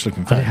a gorgeous looking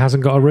And phone. it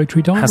hasn't got a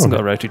rotary dial. It hasn't on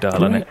got a rotary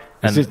dial on it.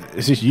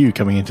 Is this you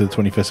coming into the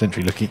 21st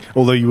century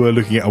although you were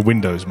looking at a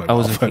Windows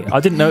mobile phone? I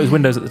didn't know it was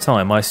Windows at the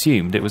time. I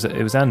assumed it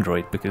was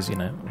Android because, you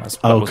know...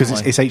 because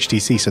it's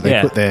HTC, so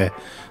they put their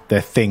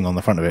thing on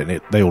the front of it,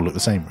 and they all look the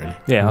same, really.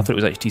 Yeah, I thought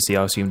it was HTC.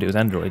 I assumed it was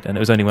Android, and it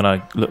was only when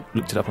I looked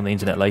it up on the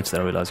internet later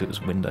that I realised it was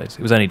Windows.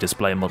 It was only a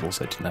display model,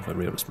 so it didn't have a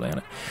real display on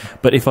it.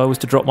 But if I was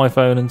to drop my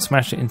phone and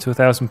smash it into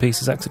 1,000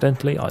 pieces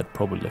accidentally, I'd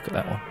probably look at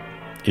that one.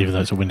 Even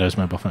though it's a Windows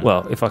mobile phone?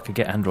 Well, if I could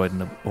get Android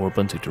or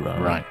Ubuntu to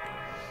run. Right.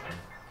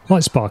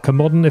 Lightspark, a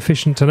modern,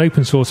 efficient and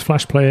open source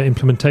Flash player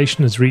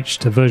implementation, has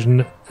reached a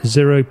version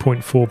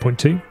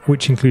 0.4.2,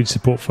 which includes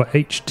support for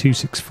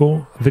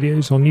H.264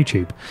 videos on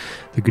YouTube.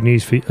 The good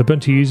news for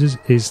Ubuntu users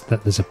is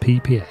that there's a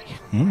PPA.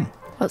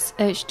 What's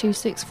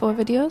H.264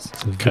 videos?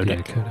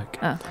 Codec.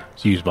 Oh,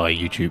 It's used by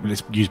YouTube.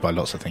 It's used by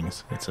lots of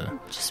things.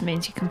 just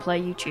means you can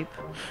play YouTube.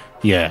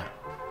 Yeah.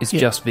 It's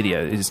just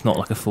video. It's not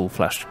like a full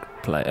Flash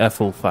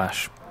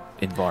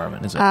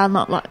environment, is it?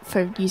 Not like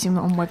for using it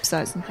on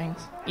websites and things.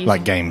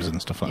 Like games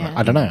and stuff like that.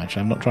 I don't know,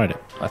 actually. I've not tried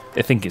it. I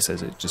think it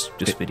says it's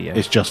just video.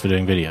 It's just for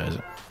doing video, is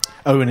it?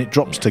 Oh, and it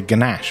drops to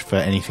Ganache for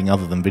anything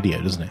other than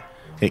video, doesn't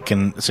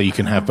it? So you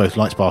can have both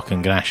Lightspark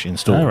and Ganache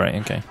installed. Oh, right,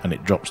 okay. And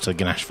it drops to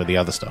Ganache for the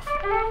other stuff.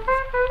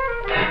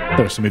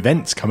 There are some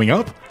events coming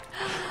up.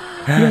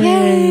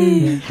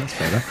 Yay! That's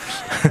better.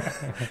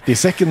 The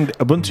second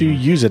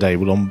Ubuntu User Day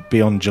will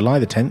be on July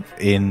the 10th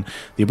in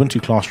the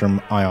Ubuntu Classroom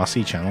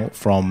IRC channel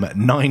from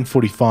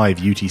 9:45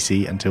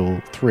 UTC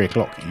until 3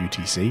 o'clock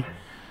UTC.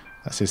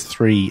 That says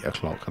 3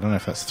 o'clock. I don't know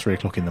if that's 3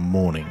 o'clock in the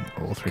morning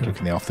or 3 o'clock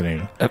in the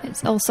afternoon.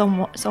 It's all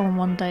on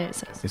one day, it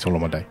says. It's all on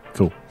one day.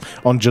 Cool.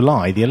 On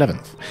July the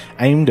 11th,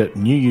 aimed at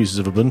new users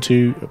of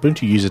Ubuntu,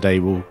 Ubuntu User Day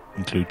will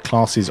include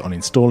classes on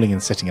installing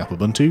and setting up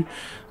Ubuntu,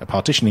 a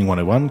partitioning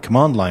 101,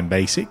 command line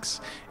basics,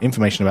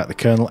 information about the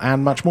kernel,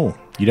 and much more.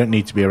 You don't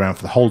need to be around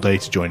for the whole day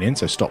to join in,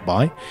 so stop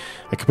by.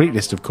 A complete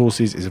list of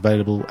courses is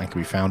available and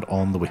can be found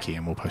on the wiki,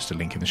 and we'll post a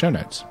link in the show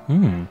notes.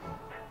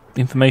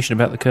 Information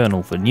about the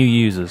kernel for new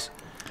users.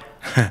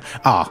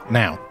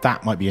 Now,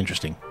 that might be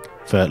interesting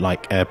for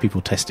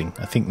people testing.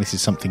 I think this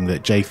is something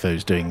that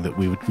JFO's doing that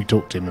we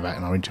talked to him about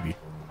in our interview.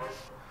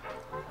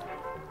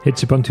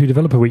 It's Ubuntu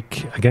Developer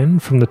Week again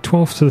from the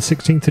 12th to the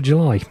 16th of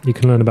July. You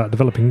can learn about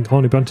developing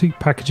on Ubuntu,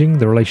 packaging,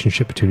 the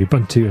relationship between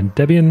Ubuntu and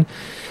Debian,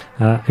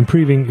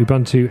 improving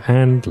Ubuntu,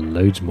 and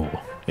loads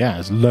more. Yeah,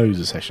 there's loads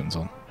of sessions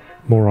on.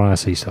 More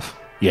IRC stuff.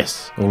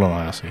 Yes, all on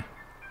IRC.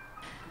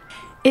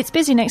 It's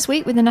busy next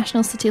week with the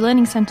National City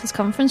Learning Centres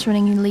Conference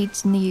running in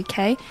Leeds in the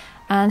UK,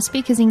 and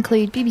speakers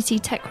include BBC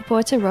Tech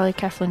reporter Rory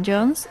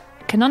Keflin-Jones,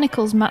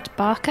 Canonical's Matt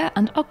Barker,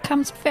 and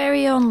Ogcamp's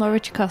very own Laura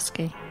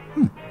Tchaikovsky.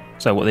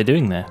 So what are they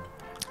doing there?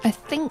 I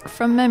think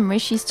from memory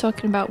she's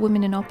talking about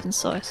women in open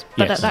source,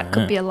 but Yes. that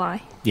could be a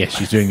lie. Yes,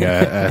 she's doing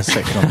a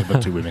section on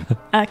Ubuntu women.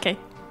 Okay.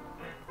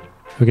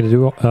 We're going to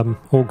do I was going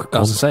to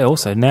OrgCon. say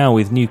also, now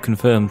with new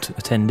confirmed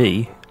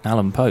attendee,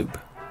 Alan Pope,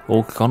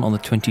 OrgCon on the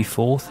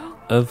 24th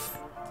of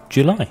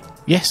July.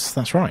 Yes,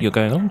 that's right. You're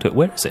going along to it.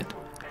 Where is it?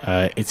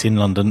 It's in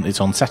London. It's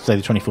on Saturday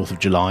the 24th of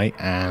July,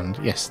 and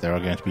yes, there are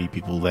going to be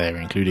people there,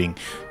 including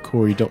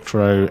Cory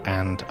Doctorow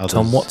and others.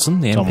 Tom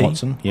Watson, the Tom MP.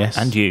 Watson, yes.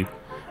 And you.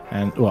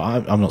 And, well,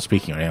 I'm not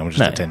speaking right now, I'm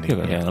just attending.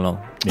 You're going along.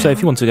 Yeah. So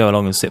if you want to go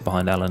along and sit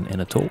behind Alan in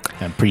a talk,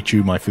 And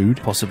pre-chew my food.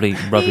 possibly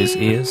rub his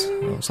ears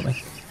or something.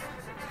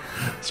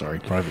 Sorry,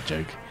 private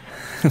joke.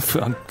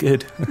 I'm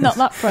good. Not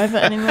that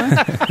private anymore.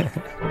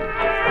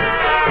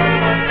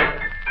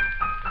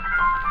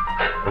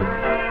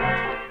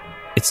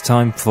 It's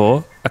time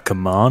for a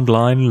command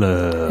line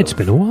love. It's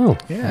been a while.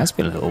 Yeah, it has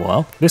been a little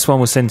while. This one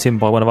was sent in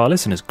by one of our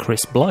listeners,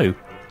 Chris Blow.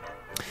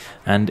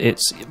 And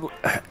it's...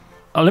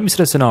 let me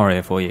set a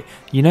scenario for you.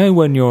 You know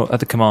when you're at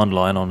the command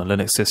line on a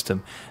Linux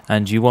system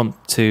and you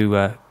want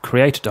to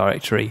create a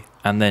directory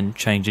and then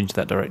change into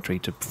that directory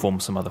to perform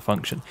some other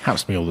function.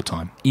 Happens to me all the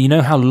time. You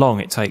know how long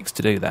it takes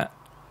to do that?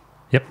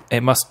 Yep.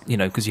 It must,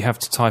 because you have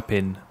to type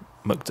in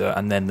mukta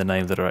and then the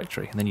name of the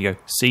directory. And then you go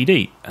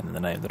cd and then the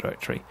name of the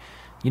directory.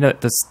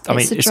 It's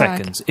drag.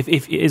 seconds. If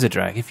it is a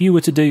drag, if you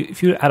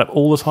add up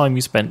all the time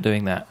you spent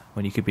doing that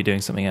when you could be doing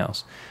something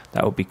else,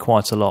 that would be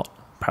quite a lot,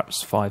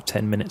 perhaps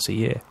 5-10 minutes a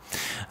year.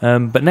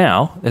 But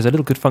now there's a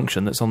little good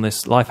function that's on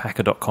this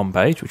lifehacker.com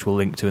page, which we'll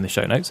link to in the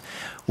show notes,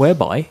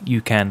 whereby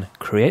you can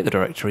create the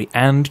directory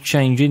and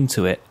change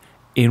into it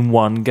in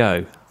one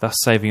go, thus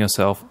saving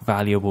yourself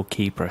valuable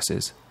key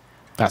presses.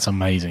 That's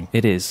amazing.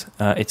 It is.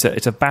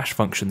 It's a bash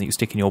function that you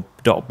stick in your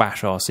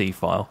 .bashrc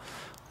file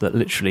that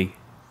literally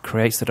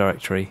creates the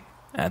directory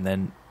and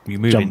then you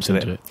move Jumps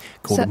into into it.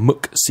 Called So-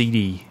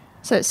 muckcd.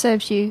 So it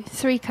saves you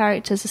 3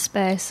 characters, a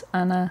space,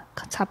 and a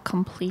tab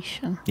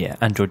completion. Yeah,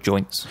 and your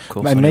joints, of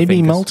course. And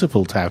maybe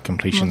multiple tab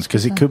completions,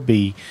 because it could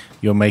be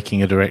you're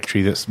making a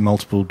directory that's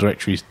multiple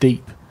directories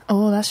deep.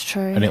 Oh, that's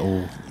true. And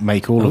it'll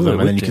make all of them,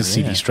 and then you can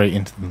CD straight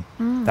into them.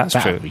 That's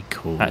that true. would be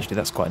cool. Actually,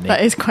 that's quite neat.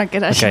 That is quite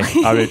good, actually.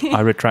 Okay,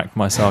 I retract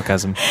my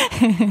sarcasm.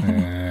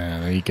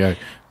 There you go.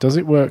 Does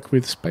it work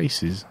with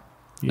spaces?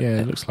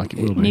 Yeah, it looks like it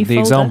will do. New The folder.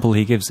 example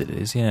he gives it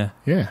is, yeah.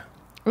 Yeah.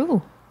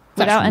 Ooh,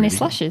 That's without any really good.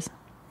 slashes.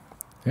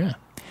 Yeah.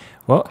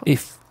 Well,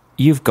 if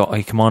you've got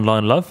a command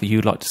line love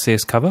you'd like to see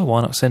us cover,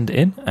 why not send it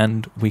in,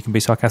 and we can be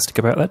sarcastic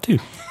about that too.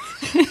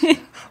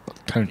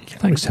 Tony.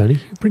 Thanks, Tony.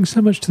 You bring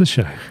so much to the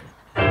show.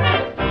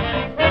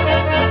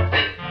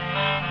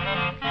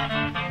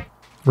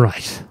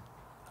 Right.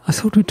 I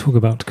thought we'd talk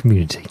about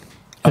community.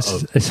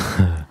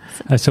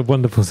 It's a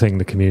wonderful thing,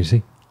 the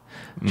community.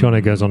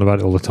 Johnny goes on about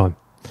it all the time.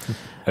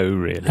 Oh,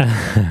 really?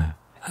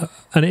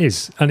 And it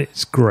is. And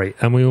it's great.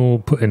 And we all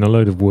put in a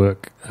load of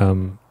work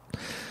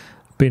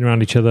being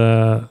around each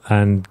other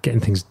and getting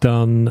things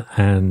done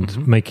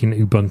and making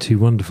Ubuntu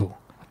wonderful.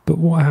 But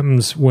what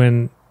happens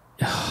when...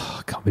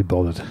 I can't be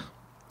bothered.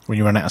 When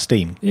you run out of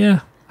steam.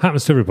 Yeah,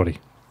 happens to everybody.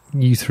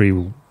 You three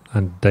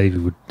and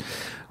David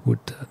would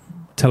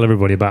tell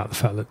everybody about the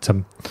fact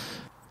that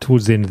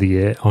towards the end of the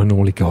year, I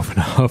normally go off in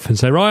a huff and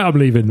say, right, I'm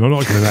leaving. I'm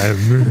not going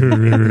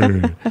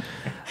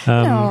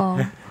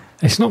to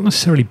It's not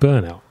necessarily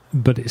burnout,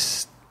 but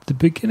it's the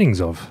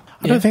beginnings of.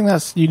 I don't think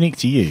that's unique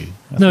to you.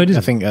 It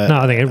isn't.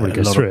 I think everybody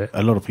goes through it.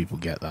 A lot of people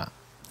get that.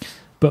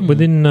 But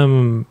within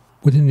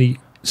the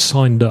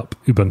signed up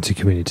Ubuntu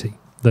community,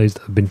 those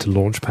that have been to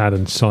Launchpad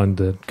and signed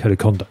the code of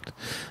conduct,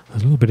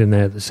 there's a little bit in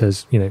there that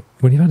says,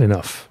 when you've had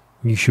enough,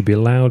 you should be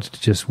allowed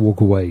to just walk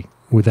away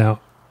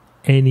without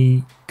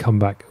any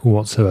comeback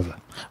whatsoever.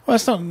 Well,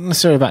 it's not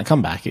necessarily about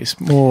comeback. It's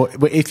more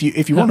if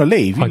you want to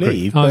leave, you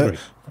leave, but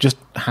just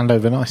hand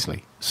over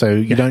nicely. So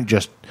you don't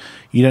just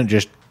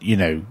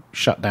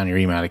shut down your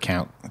email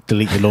account,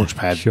 delete your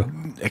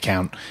Launchpad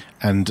account,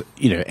 and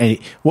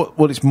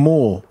what it's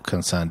more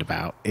concerned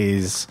about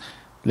is,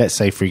 let's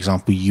say, for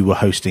example, you were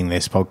hosting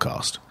this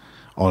podcast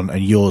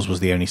and yours was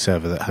the only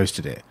server that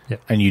hosted it,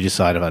 and you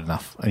decide I've had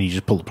enough, and you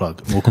just pull the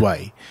plug and walk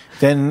away.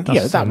 Then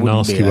that's that a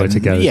wouldn't nasty be way to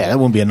go. Yeah, that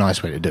wouldn't be a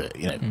nice way to do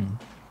it.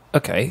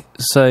 Okay,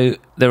 so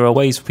there are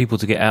ways for people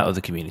to get out of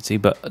the community,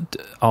 but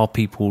are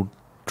people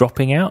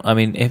dropping out? I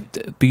mean,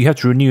 but you have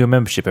to renew a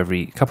membership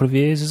every couple of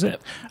years, is it?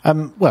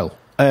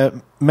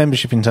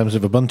 Membership in terms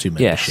of Ubuntu membership.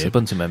 Yes,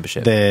 Ubuntu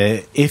membership.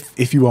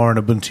 If you are an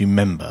Ubuntu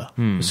member,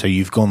 so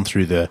you've gone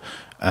through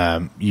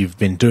you've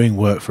been doing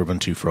work for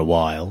Ubuntu for a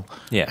while,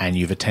 and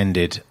you've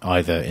attended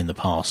either in the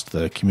past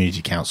the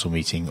community council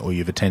meeting, or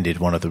you've attended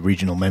one of the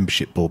regional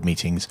membership board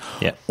meetings,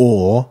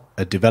 or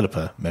a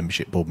developer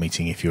membership board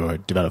meeting if you're a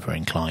developer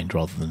inclined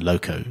rather than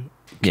loco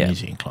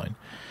community inclined.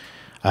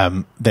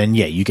 Then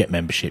you get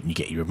membership, and you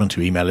get your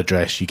Ubuntu email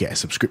address, you get a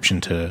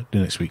subscription to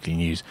Linux Weekly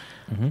News,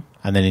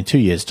 and then in 2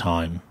 years'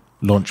 time,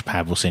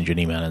 Launchpad will send you an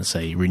email and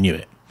say renew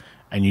it,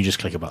 and you just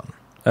click a button.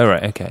 Oh,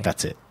 right, okay.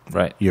 That's it.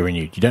 Right. You're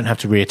renewed. You don't have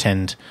to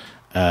reattend.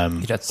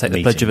 You don't have to take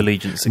the Pledge of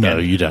Allegiance again.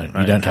 No, you don't.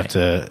 Right, you don't have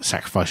to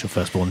sacrifice your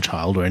firstborn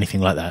child or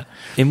anything like that.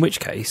 In which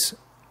case,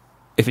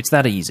 if it's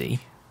that easy,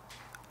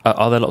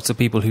 are there lots of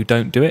people who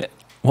don't do it?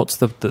 What's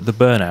the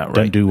burnout rate?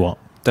 Don't do what?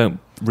 Don't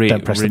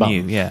press the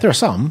button. Yeah. There are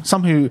some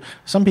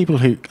people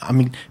who, I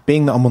mean,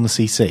 being that I'm on the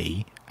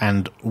CC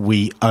and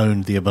we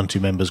own the Ubuntu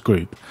members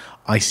group,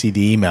 I see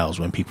the emails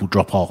when people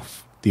drop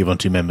off the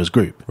Ubuntu members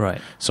group. Right.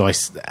 So I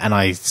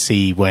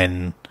see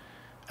when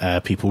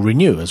people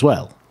renew as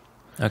well.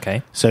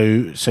 Okay.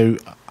 So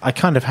I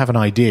kind of have an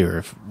idea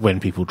of when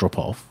people drop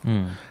off.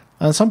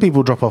 And some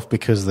people drop off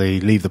because they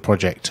leave the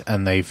project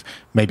and they've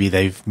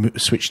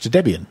switched to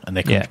Debian and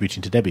they're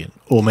contributing to Debian,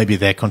 or maybe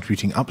they're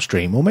contributing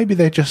upstream, or maybe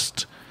they're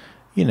just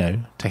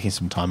taking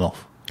some time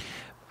off.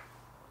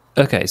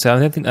 Okay, so I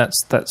don't think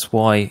that's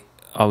why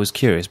I was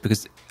curious,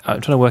 because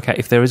I'm trying to work out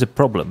if there is a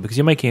problem, because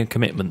you're making a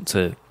commitment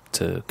to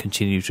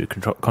continue to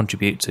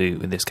contribute to,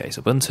 in this case,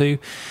 Ubuntu,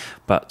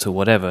 but to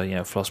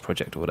whatever, Floss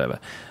project or whatever.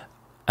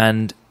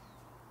 And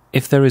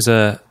if there is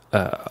a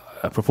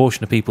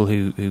proportion of people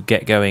who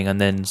get going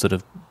and then sort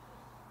of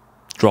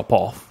drop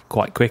off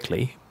quite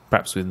quickly,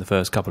 perhaps within the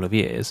first couple of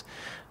years,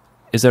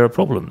 is there a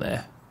problem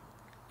there?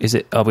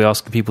 Are we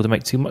asking people to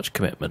make too much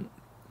commitment?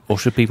 Or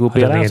should people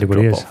be allowed to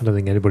drop off? I don't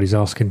think anybody's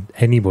asking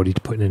anybody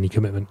to put in any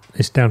commitment.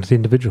 It's down to the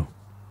individual,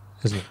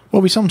 isn't it?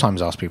 Well, we sometimes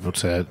ask people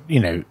to,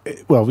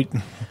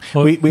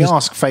 we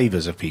ask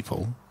favours of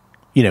people.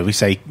 We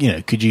say,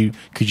 could you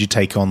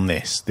take on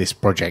this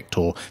project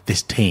or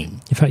this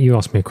team? In fact, you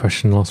asked me a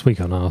question last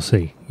week on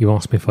RC. You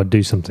asked me if I'd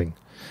do something.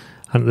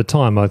 And at the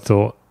time I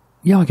thought,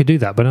 yeah, I could do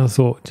that. But I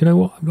thought, do you know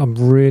what? I'm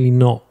really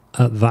not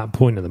at that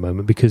point at the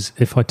moment, because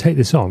if I take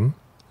this on,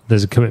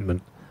 there's a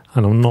commitment.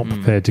 And I'm not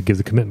prepared to give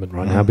the commitment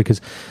right now, because,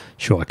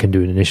 sure, I can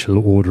do an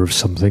initial order of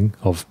something,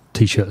 of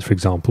T-shirts, for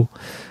example.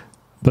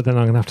 But then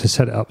I'm going to have to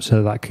set it up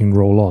so that can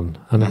roll on.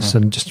 And that's,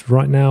 and just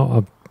right now,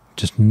 I'm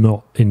just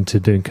not into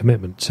doing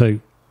commitment.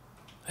 So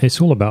It's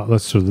all about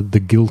the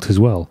guilt as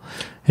well.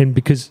 And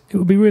because it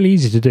would be really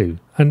easy to do.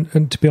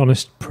 And to be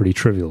honest, pretty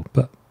trivial.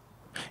 But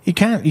you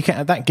can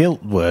that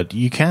guilt word,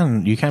 you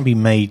can be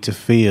made to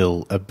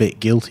feel a bit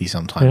guilty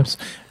sometimes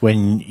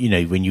when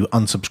you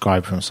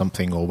unsubscribe from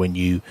something, or when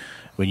you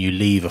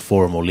leave a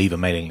forum or leave a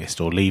mailing list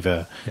or leave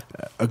a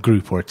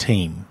group or a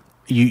team.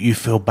 You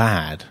feel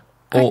bad.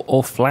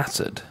 Or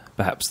flattered.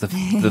 Perhaps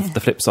the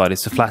flip side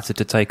is flattered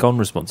to take on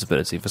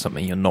responsibility for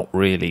something you're not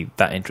really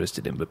that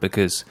interested in, but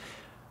because,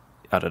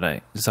 I don't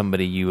know,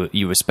 somebody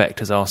you respect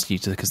has asked you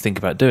to think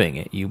about doing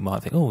it, you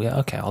might think, oh yeah,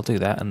 okay, I'll do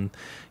that, and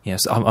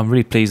so I'm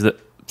really pleased that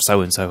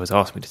so and so has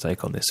asked me to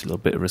take on this little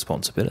bit of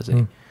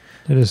responsibility.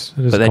 It is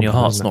but then your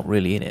heart's not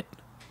really in it.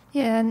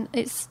 Yeah, and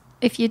it's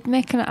if you'd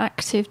make an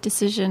active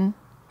decision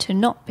to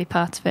not be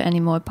part of it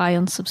anymore by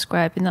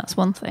unsubscribing, that's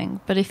one thing.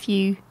 But if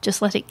you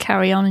just let it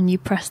carry on and you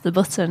press the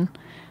button,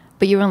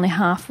 but you're only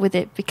half with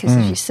it because,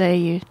 as you say,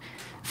 you're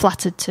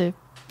flattered to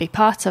be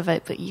part of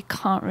it, but you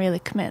can't really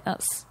commit.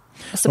 That's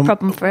a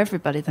problem for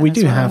everybody. Then we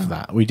do have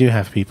that. We do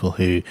have people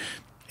who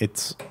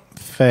it's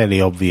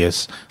fairly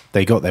obvious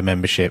they got their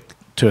membership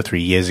 2 or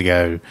 3 years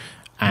ago,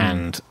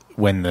 and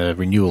when the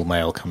renewal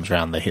mail comes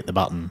around, they hit the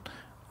button,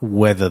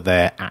 whether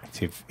they're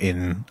active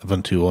in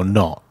Ubuntu or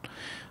not.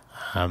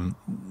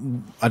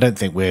 I don't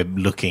think we're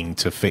looking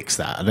to fix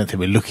that. I don't think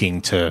we're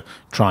looking to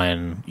try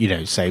and,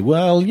 say,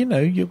 well,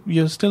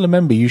 you're still a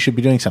member, you should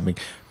be doing something.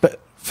 But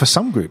for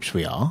some groups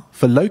we are.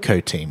 For loco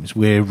teams,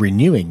 we're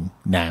renewing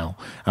now,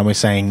 and we're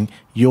saying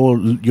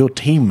your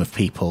team of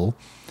people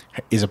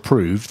is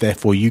approved,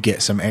 therefore you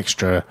get some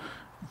extra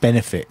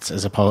benefits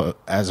as a part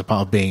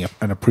of being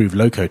an approved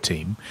loco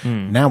team.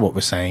 Now what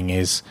we're saying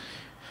is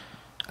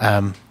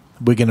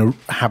we're going to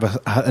have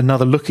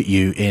another look at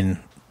you in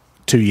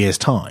 2 years'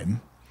 time,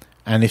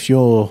 and if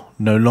you're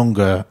no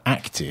longer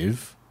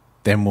active,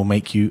 then we'll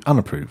make you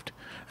unapproved,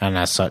 and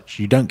as such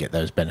you don't get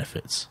those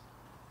benefits.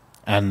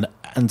 And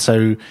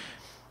so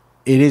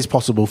it is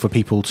possible for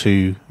people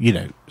to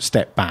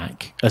step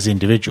back as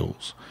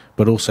individuals,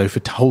 but also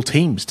for whole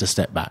teams to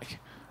step back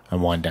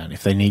and wind down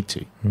if they need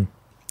to.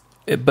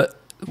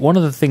 But one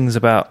of the things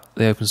about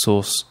the open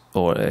source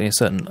or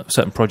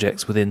certain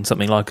projects within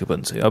something like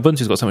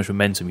Ubuntu's got so much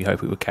momentum, you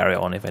hope it would carry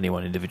on if any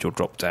one individual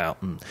dropped out.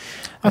 And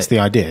that's the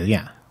idea,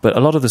 yeah. But a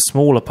lot of the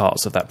smaller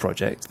parts of that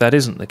project, that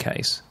isn't the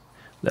case.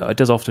 It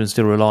does often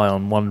still rely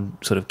on one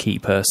sort of key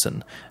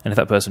person, and if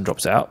that person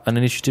drops out, an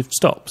initiative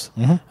stops.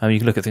 You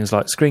can look at things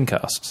like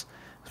screencasts.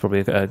 It's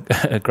probably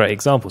a great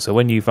example. So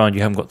when you find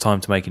you haven't got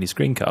time to make any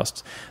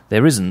screencasts,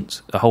 there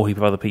isn't a whole heap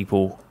of other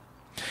people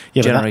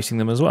generating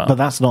them as well. But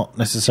that's not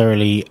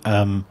necessarily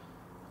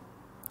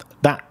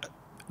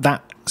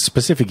that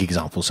specific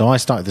example. So I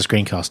started the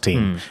screencast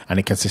team, and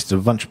it consisted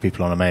of a bunch of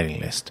people on a mailing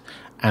list.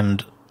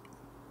 And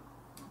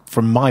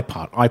from my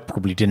part, I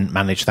probably didn't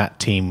manage that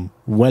team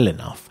well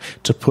enough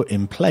to put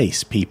in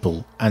place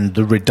people and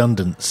the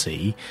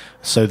redundancy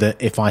so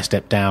that if I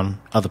step down,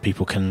 other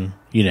people can,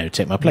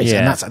 take my place.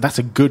 Yeah. And that's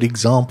a good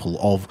example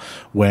of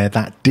where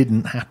that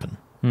didn't happen.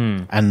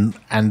 And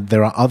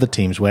there are other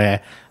teams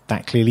where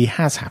that clearly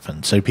has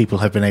happened. So people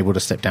have been able to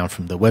step down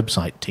from the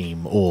website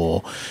team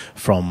or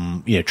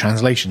from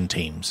translation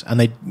teams,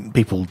 and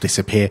people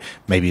disappear.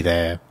 Maybe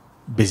they're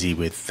busy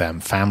with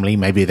family.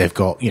 Maybe they've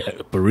got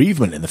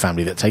bereavement in the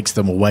family that takes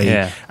them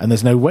away, and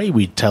there's no way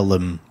we'd tell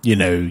them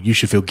you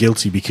should feel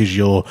guilty because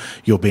you're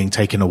being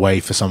taken away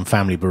for some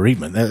family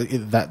bereavement.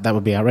 That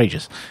would be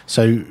outrageous.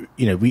 So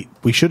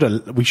we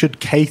should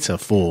cater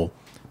for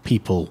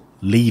people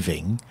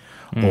leaving,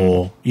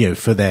 or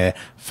for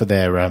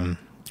their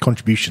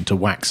contribution to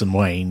wax and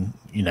wane,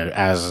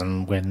 as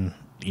and when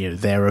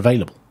they're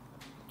available,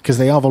 because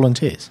they are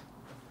volunteers.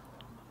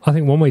 I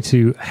think one way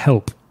to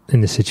help in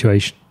this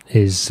situation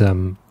is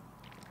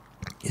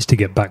to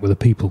get back with the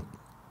people.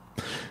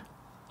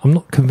 I'm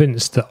not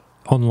convinced that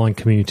online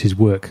communities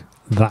work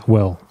that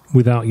well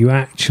without you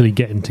actually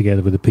getting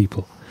together with the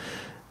people.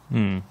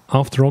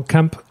 After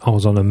OggCamp, I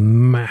was on a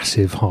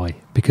massive high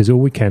because all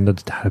weekend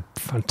I'd had a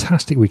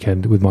fantastic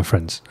weekend with my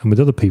friends and with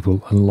other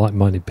people and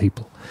like-minded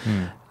people.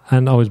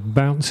 And I was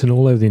bouncing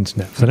all over the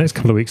internet for the next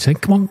couple of weeks saying,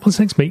 come on, when's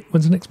the next meet?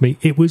 When's the next meet?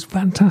 It was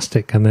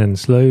fantastic. And then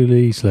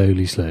slowly,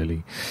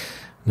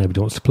 nobody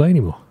wants to play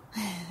anymore.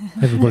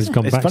 Everybody's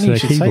gone back to their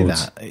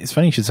keyboards. It's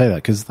funny you should say that,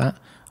 because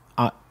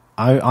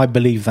I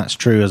believe that's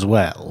true as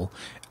well.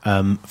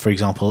 For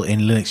example,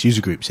 in Linux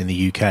user groups in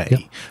the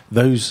UK,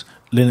 those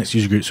Linux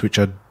user groups which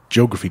are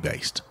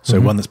geography-based, so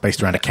one that's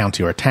based around a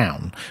county or a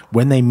town,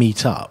 when they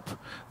meet up,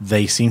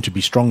 they seem to be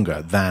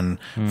stronger than,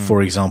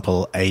 for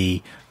example,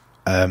 a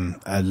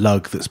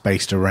lug that's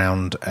based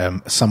around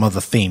some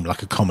other theme,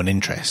 like a common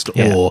interest,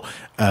 or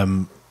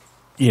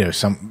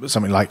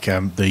something like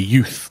the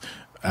youth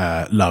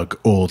lug,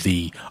 or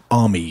the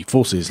army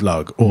forces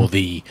lug, or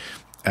the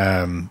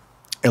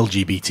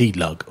LGBT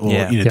lug, or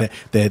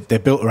they're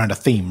built around a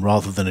theme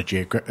rather than a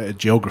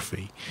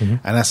geography, and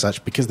as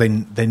such, because they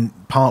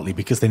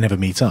never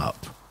meet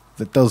up,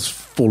 that does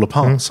fall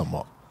apart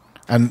somewhat.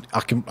 And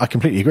I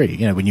completely agree.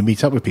 You know, when you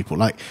meet up with people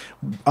like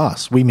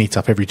us, we meet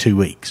up every 2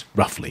 weeks,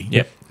 roughly.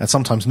 Yep. And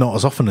sometimes not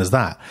as often as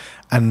that.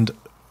 And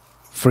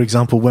for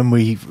example, when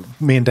me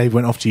and Dave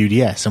went off to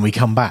UDS and we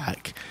come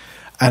back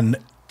and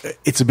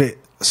it's a bit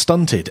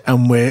stunted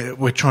and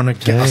we're trying to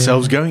get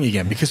ourselves going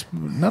again because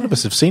none of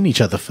us have seen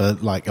each other for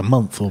like a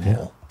month or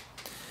more.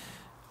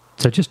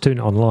 So just doing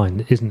it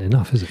online isn't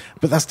enough, is it?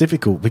 But that's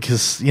difficult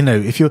because, you know,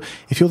 if you're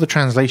the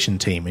translation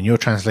team and you're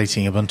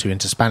translating Ubuntu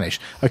into Spanish,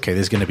 okay,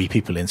 there's going to be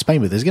people in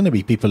Spain, but there's going to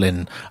be people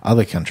in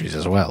other countries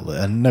as well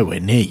that are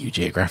nowhere near you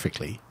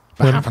geographically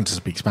but happen to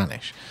speak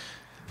Spanish.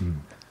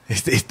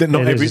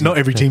 Not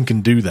every team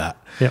can do that.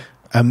 Yep.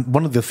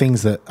 One of the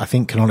things that I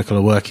think Canonical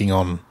are working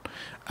on,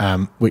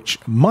 which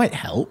might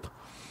help,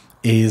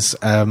 is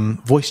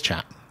voice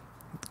chat.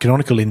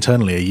 Canonical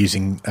internally are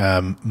using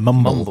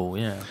Mumble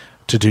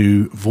to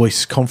do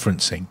voice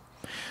conferencing.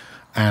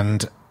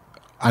 And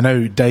I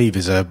know Dave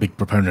is a big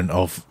proponent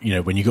of, you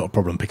know, when you got a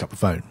problem, pick up the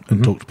phone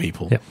and talk to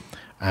people. Yep.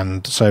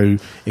 And so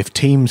if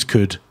teams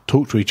could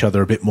talk to each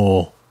other a bit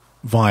more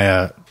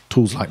via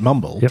tools like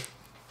Mumble,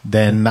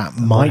 then that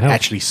might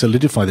actually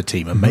solidify the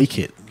team and make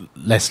it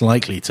less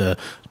likely to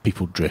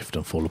people drift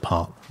and fall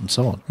apart and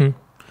so on.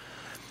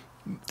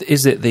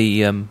 Is it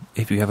the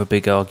if you have a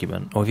big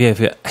argument, or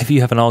if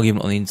you have an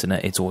argument on the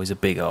internet, it's always a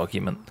big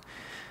argument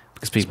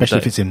because people, especially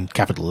if it's in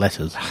capital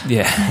letters,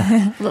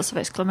 lots of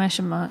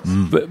exclamation marks.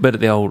 But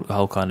the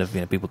whole kind of,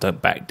 you know, people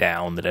don't back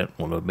down, they don't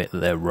want to admit that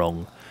they're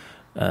wrong,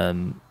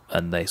 and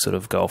they sort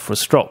of go off for a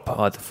strop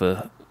either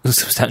for a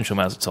substantial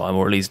amount of time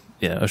or at least,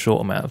 you know, a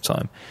short amount of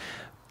time.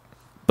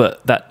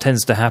 But that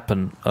tends to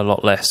happen a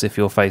lot less if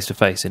you're face to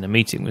face in a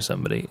meeting with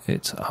somebody.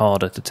 It's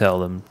harder to tell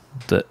them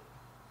that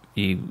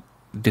you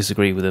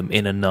disagree with them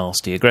in a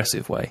nasty,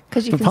 aggressive way.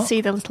 Because you can see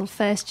the little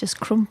face just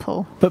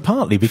crumple. But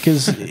partly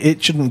because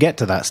it shouldn't get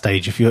to that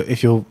stage. If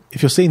you're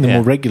seeing them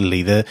more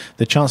regularly, the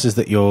chances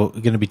that you're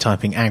going to be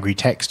typing angry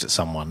text at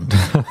someone,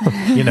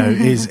 you know,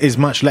 is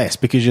much less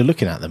because you're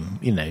looking at them.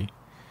 You know.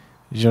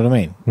 Do you know what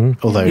I mean?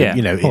 Although,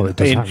 you know,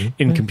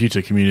 in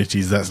computer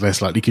communities, that's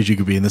less likely because you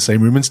could be in the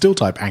same room and still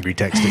type angry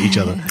text at each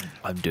other.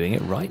 I'm doing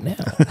it right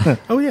now.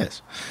 Oh,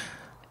 yes.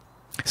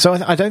 So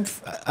I don't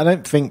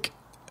think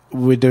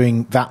we're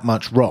doing that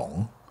much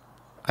wrong.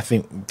 I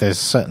think there's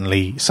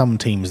certainly some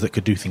teams that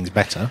could do things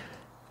better.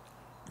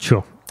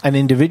 Sure. And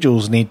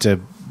individuals need to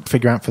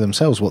figure out for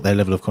themselves what their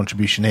level of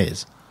contribution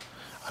is.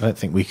 I don't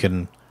think we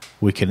can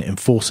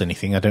enforce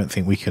anything. I don't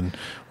think we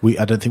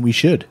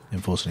should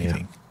enforce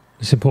anything. Yeah.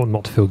 It's important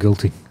not to feel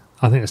guilty.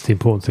 I think that's the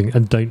important thing.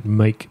 And don't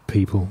make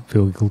people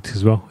feel guilty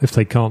as well. If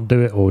they can't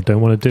do it or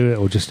don't want to do it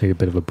or just need a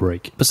bit of a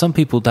break. But some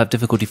people have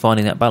difficulty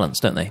finding that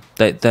balance, don't they?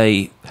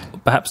 They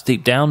perhaps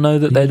deep down know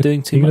that they're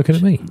doing too much. Are you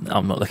looking at me?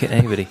 I'm not looking at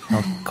anybody.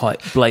 I'm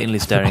quite blatantly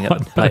staring at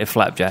a plate of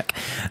flapjack.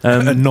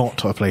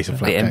 Not a plate of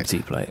flapjack. The empty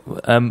plate.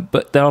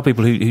 But there are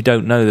people who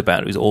don't know the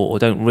boundaries or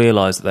don't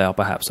realise that they are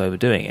perhaps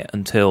overdoing it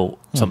until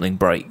something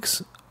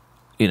breaks.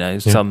 You know,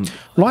 some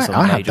I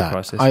had major that.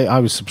 crisis. I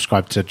was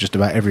subscribed to just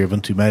about every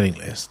Ubuntu mailing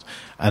list,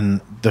 and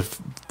the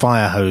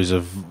fire hose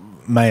of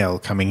mail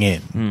coming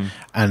in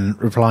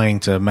and replying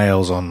to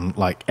mails on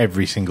like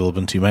every single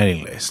Ubuntu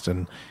mailing list,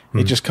 and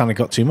it just kind of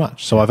got too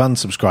much. So I've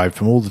unsubscribed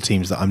from all the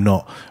teams that I'm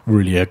not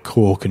really a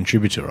core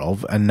contributor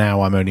of, and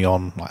now I'm only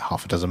on like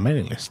half a dozen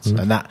mailing lists,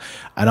 and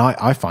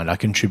I find I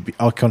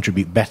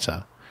contribute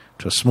better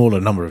to a smaller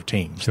number of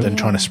teams than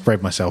trying to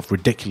spread myself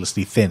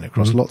ridiculously thin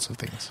across lots of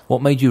things.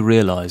 What made you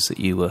realise that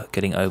you were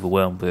getting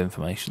overwhelmed with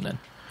information then?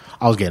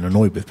 I was getting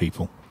annoyed with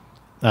people.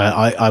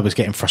 I was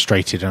getting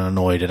frustrated and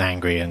annoyed and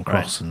angry and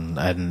cross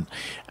and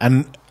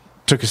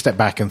took a step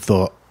back and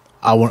thought,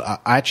 I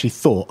actually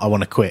thought I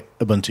want to quit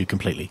Ubuntu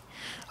completely.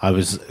 I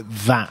was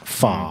that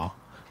far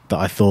that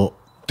I thought,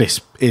 this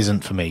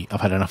isn't for me.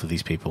 I've had enough of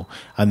these people.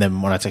 And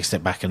then when I take a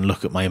step back and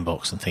look at my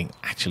inbox and think,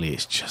 actually,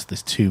 it's just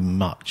there's too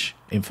much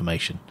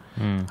information.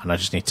 And I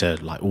just need to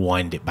like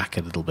wind it back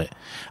a little bit.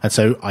 And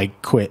so I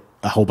quit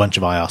a whole bunch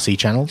of IRC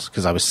channels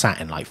because I was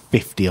sat in like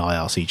 50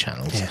 IRC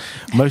channels,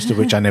 most of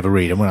which I never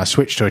read. And when I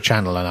switch to a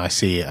channel and I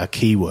see a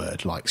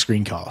keyword like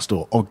screencast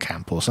or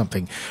oddcamp or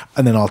something,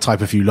 and then I'll type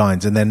a few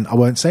lines and then I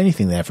won't say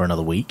anything there for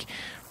another week.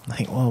 I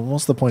think, well,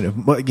 what's the point of,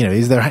 you know,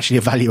 is there actually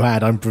a value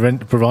add I'm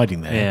providing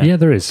there? Yeah,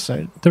 there is.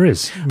 There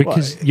is,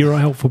 because you're a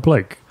helpful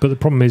bloke. But the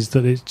problem is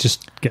that it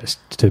just gets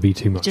to be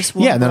too much.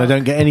 And then I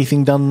don't get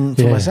anything done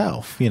for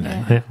myself, you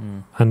know. Yeah.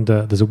 And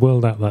there's a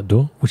world out that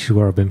door, which is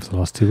where I've been for the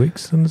last 2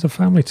 weeks, and there's a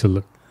family to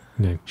look,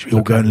 you know. Should we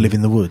all go and live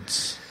in the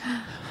woods?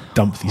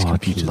 Dump these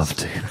computers. I'd love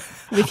to.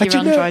 With your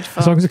Android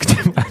phone. As long as I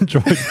can do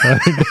Android phone.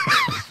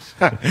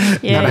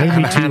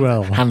 Maybe too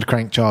well. Hand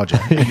crank charger.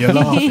 And you're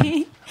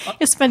laughing.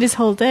 He'll spend his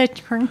whole day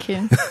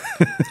cranking.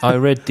 I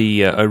read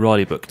the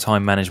O'Reilly book,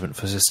 Time Management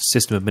for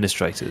System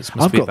Administrators.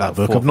 I've got that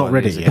book. I've not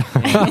read it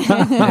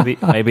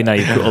yet. maybe now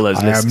you've got all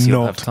those lists. I am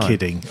not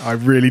kidding. I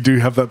really do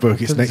have that book.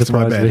 It's next to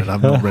my bed and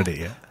I've not read it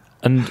yet.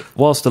 And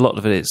whilst a lot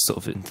of it is sort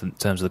of in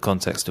terms of the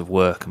context of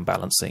work and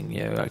balancing,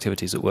 you know,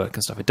 activities at work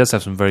and stuff, it does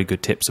have some very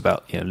good tips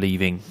about, you know,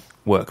 leaving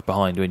work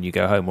behind when you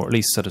go home, or at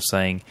least sort of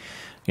saying,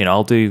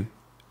 I'll do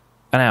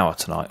an hour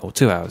tonight or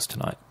 2 hours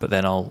tonight, but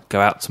then I'll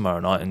go out tomorrow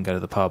night and go to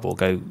the pub or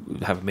go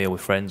have a meal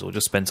with friends or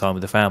just spend time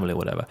with the family or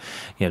whatever.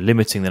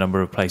 Limiting the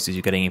number of places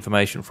you're getting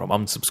information from.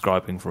 I'm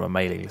subscribing from a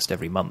mailing list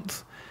every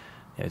month.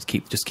 To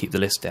keep the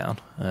list down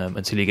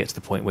until you get to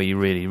the point where you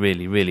really,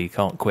 really, really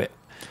can't quit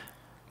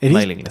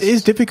mailing lists. It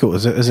is difficult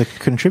as a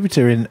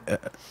contributor in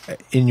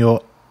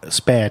your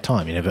spare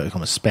time,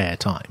 inverted spare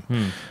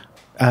time.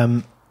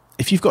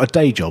 If you've got a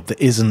day job that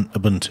isn't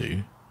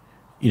Ubuntu,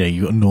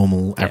 you've got a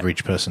normal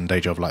average person day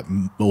job like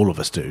all of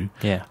us do.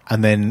 Yeah.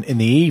 And then in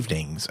the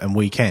evenings and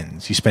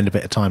weekends, you spend a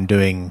bit of time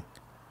doing,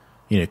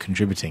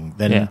 contributing.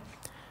 Then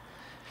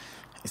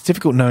it's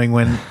difficult knowing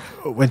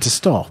when to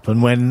stop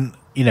and when,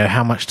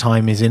 how much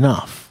time is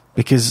enough.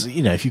 Because,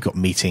 if you've got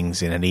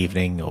meetings in an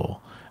evening or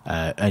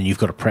and you've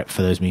got to prep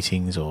for those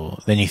meetings, or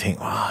then you think,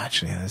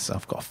 actually,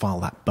 I've got to file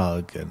that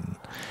bug, and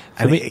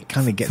it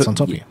kind of gets on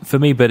top of you. For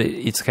me, but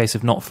it's a case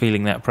of not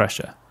feeling that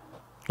pressure.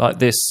 Like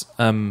this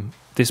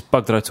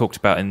bug that I talked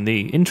about in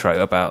the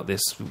intro about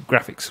this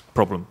graphics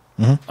problem.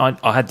 Mm-hmm.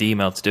 I had the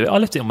email to do it. I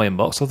left it in my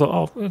inbox. I thought,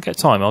 I'll get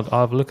time. I'll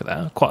have a look at that.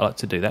 I'd quite like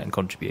to do that and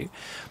contribute.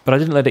 But I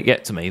didn't let it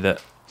get to me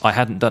that I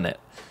hadn't done it.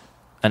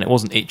 And it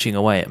wasn't itching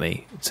away at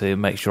me to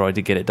make sure I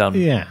did get it done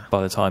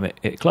by the time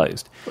it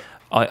closed.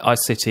 I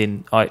sit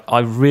in... I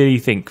really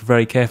think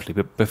very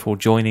carefully before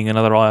joining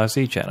another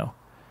IRC channel.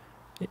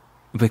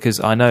 Because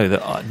I know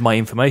that my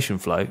information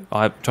flow,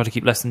 I try to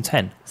keep less than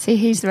 10. See,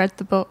 he's read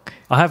the book.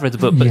 I have read the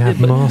book. You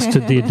have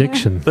mastered the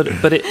addiction. But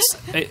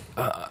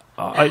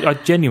I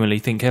genuinely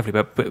think carefully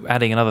about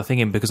adding another thing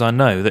in because I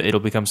know that it'll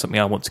become something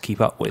I want to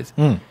keep up with.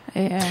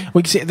 Yeah.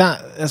 Well, you see,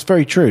 that's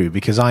very true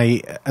because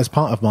as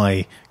part of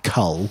my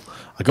cull,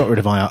 I got rid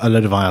of a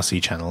load of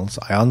IRC channels.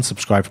 I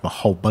unsubscribed from a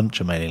whole bunch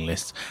of mailing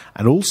lists.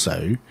 And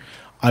also,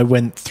 I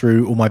went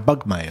through all my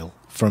bug mail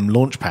from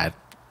Launchpad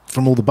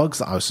from all the bugs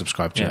that I was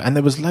subscribed to. Yeah. And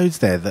there was loads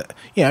there that,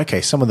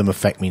 some of them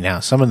affect me now.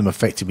 Some of them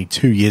affected me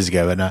 2 years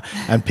ago.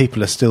 And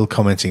people are still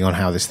commenting on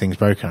how this thing's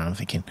broken. And I'm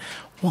thinking,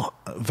 what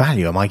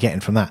value am I getting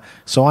from that?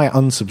 So I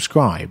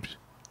unsubscribed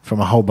from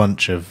a whole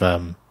bunch of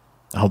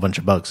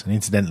bugs. And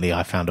incidentally,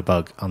 I found a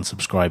bug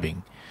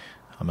unsubscribing.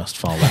 I must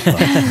file that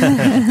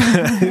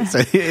bug. So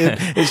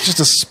it's just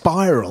a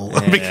spiral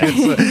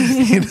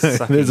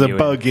because there's a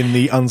bug in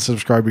the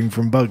unsubscribing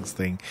from bugs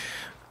thing.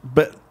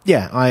 But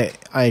yeah, I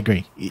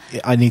agree.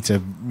 I need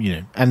to,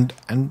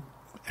 and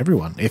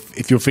everyone,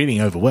 if you're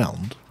feeling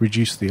overwhelmed,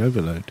 reduce the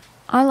overload.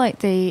 I like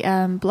the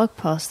blog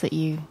post that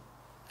you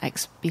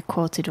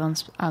quoted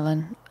once,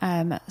 Alan.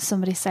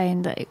 Somebody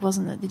saying that it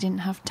wasn't that they didn't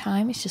have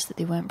time; it's just that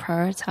they weren't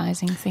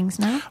prioritising things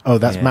now. Oh,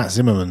 that's Matt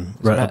Zimmerman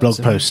wrote a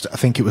blog post. I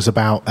think it was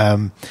about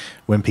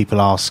when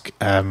people ask,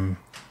 "Can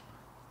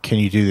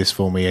you do this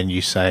for me?" and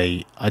you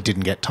say, "I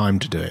didn't get time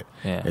to do it."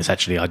 Yeah. It's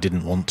actually I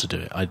didn't want to do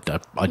it.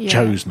 I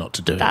chose not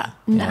to do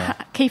it.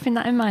 Keeping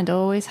that in mind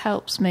always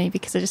helps me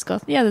because I just go,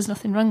 there's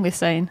nothing wrong with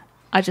saying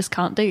I just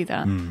can't do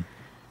that.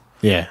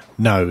 Yeah,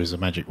 no is a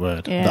magic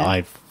word that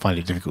I find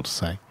it difficult to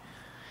say.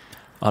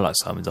 I like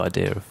Simon's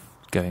idea of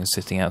going and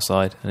sitting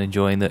outside and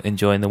enjoying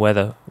the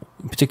weather,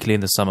 particularly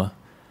in the summer.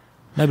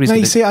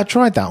 You see, I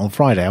tried that on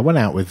Friday. I went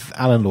out with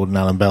Alan Lord and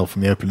Alan Bell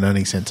from the Open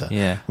Learning Centre.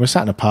 Yeah. We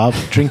sat in a pub,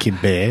 drinking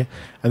beer,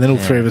 and then all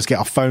three of us get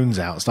our phones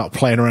out and start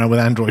playing around with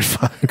Android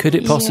phones. Could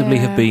it possibly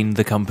have been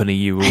the company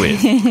you were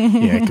with?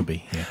 Yeah, it could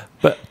be. Yeah.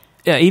 But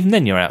even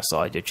then you're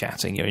outside, you're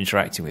chatting, you're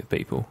interacting with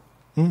people.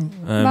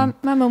 My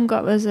mum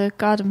got us a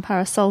garden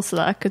parasol so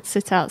that I could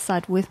sit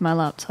outside with my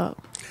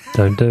laptop.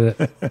 Don't do it.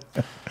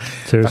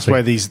 Seriously. That's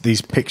where these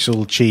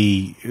Pixel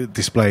Qi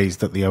displays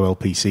that the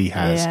OLPC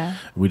has,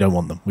 we don't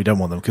want them. We don't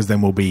want them because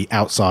then we'll be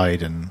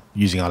outside and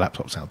using our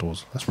laptops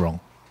outdoors. That's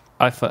wrong.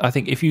 I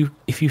think if you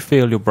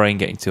feel your brain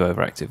getting too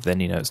overactive, then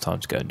it's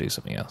time to go and do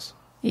something else.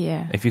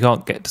 Yeah. If you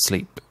can't get to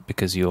sleep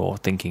because you're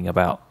thinking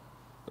about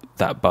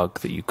that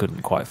bug that you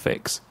couldn't quite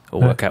fix or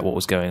work out what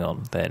was going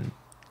on, then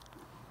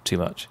too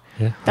much.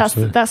 Yeah,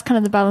 that's kind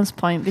of the balance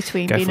point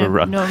between being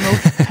a normal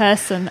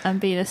person and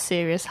being a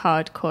serious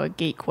hardcore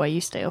geek where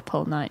you stay up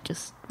all night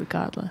just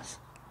regardless.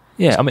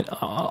 Yeah, I mean,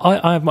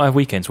 I have my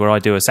weekends where I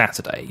do a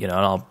Saturday, and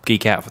I'll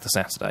geek out for the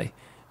Saturday,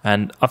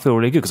 and I feel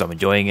really good because I'm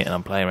enjoying it and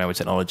I'm playing around with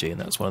technology, and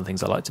that's one of the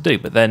things I like to do.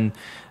 But then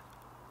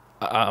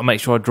I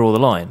make sure I draw the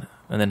line,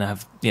 and then I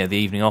have the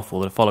evening off,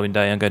 or the following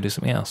day I go do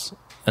something else.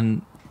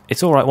 And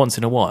it's all right once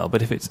in a while,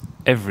 but if it's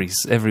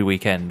every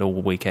weekend,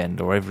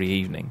 or every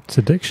evening, it's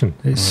addiction.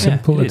 It's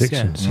simple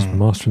addiction. It's just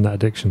mastering that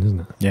addiction, isn't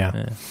it?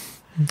 Yeah.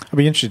 I'd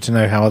be interested to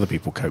know how other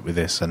people cope with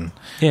this, and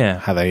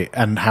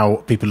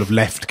how people have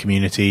left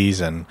communities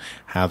and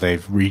how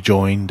they've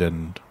rejoined.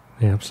 And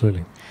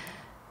absolutely.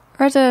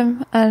 I read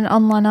an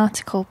online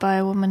article by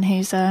a woman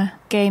who's a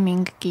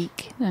gaming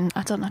geek, and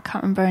I can't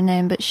remember her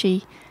name, but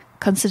she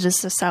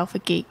considers herself a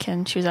geek,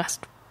 and she was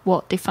asked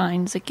what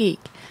defines a geek.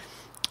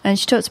 And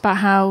she talked about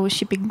how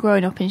she'd been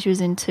growing up and she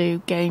was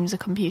into games or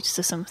computers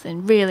or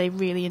something, really,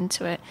 really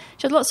into it.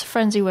 She had lots of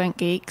friends who weren't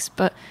geeks,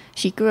 but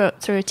she grew up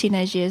through her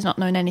teenage years not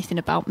knowing anything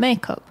about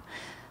makeup.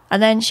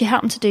 And then she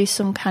happened to do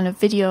some kind of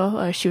video,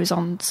 or she was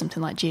on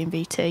something like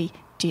GMVT,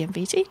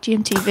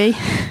 GMTV.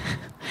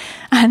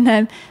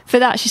 And for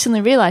that, she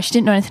suddenly realised she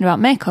didn't know anything about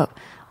makeup.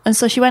 And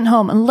so she went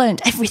home and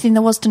learned everything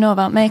there was to know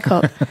about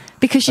makeup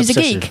because she's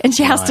Obsessive. a geek and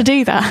she has to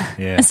do that.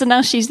 Yeah. And so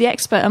now she's the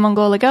expert among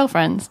all her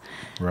girlfriends.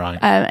 Right.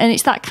 And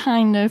it's that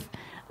kind of...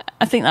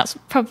 I think that's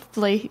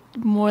probably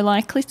more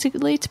likely to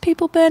lead to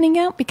people burning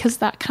out because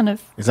that kind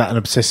of... Is that an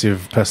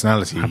obsessive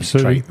personality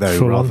Absolutely. trait, though,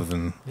 Full rather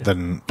on.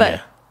 than But,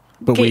 yeah.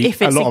 But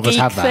if it's a lot of us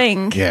geek have that.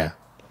 thing, Yeah.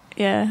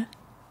 yeah.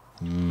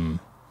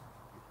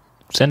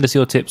 Send us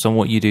your tips on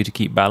what you do to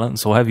keep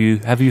balance, or have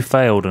you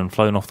failed and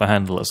flown off the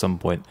handle at some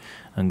point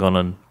and gone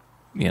and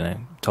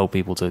told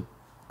people to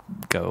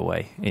go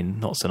away in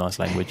not so nice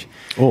language?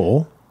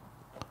 Or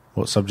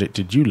what subject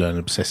did you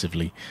learn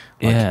obsessively?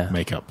 Like Yeah.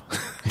 makeup.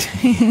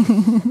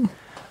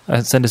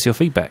 Send us your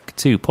feedback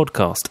to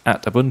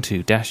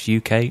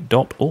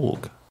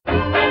podcast@ubuntu-uk.org.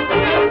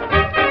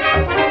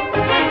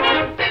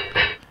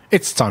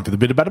 It's time for the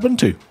bit about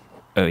Ubuntu.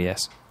 Oh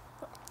yes,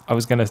 I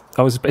was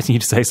expecting you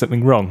to say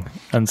something wrong,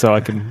 and so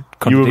I can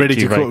contradict You were ready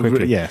to very call,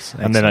 quickly. yes,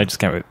 and then I excellent. just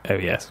came with, oh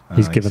yes,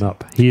 He's given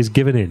up. He has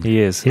given in. he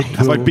is. It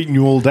Have I will- beaten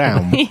you all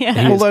down?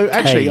 Yeah. Although,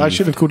 actually, I caved.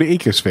 should have called it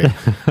Ecosphere.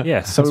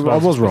 Yes, So that's what I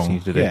was expecting wrong. you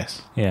to do.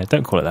 Yes. Yeah,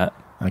 don't call it that,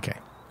 Okay.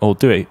 or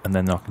do it, and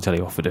then I can tell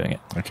you off for doing it.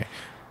 Okay.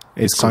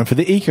 It's time for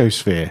the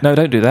Ecosphere. No,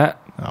 don't do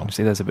that. Oh.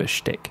 See, there's a bit of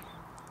shtick.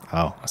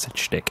 Oh. I said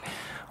shtick.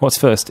 What's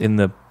first in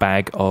the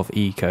bag of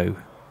eco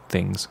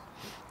things?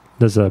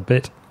 There's a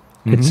bit.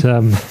 Mhm. It's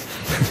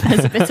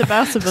There's a bit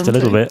about Ubuntu. Just a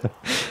little bit.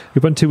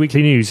 Ubuntu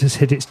Weekly News has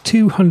hit its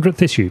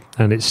 200th issue,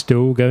 and it's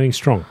still going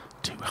strong.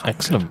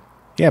 Excellent.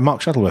 Yeah,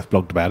 Mark Shuttleworth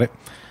blogged about it.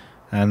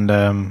 And,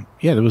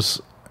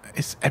 it's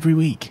every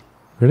week.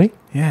 Really?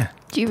 Yeah.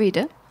 Do you read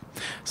it?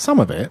 Some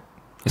of it.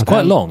 It's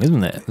quite long,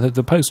 isn't it?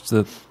 The posts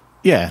are...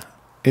 Yeah.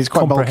 It's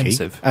quite bulky.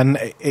 Comprehensive. And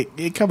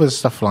it covers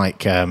stuff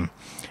like,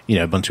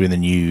 Ubuntu in the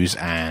news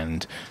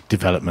and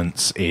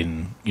developments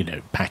in,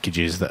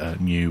 packages that are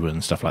new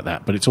and stuff like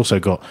that. But it's also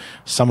got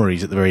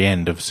summaries at the very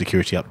end of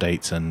security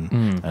updates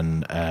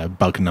and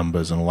bug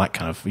numbers and all that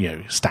kind of,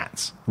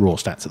 stats, raw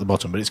stats at the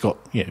bottom. But it's got,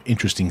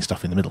 interesting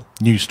stuff in the middle,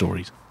 news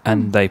stories.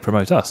 And they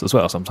promote us as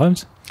well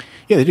sometimes.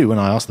 Yeah, they do when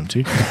I ask them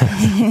to.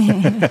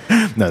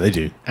 No, they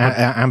do.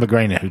 Amber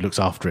Grainer, who looks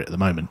after it at the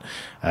moment,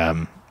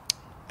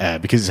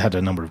 because it's had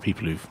a number of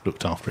people who've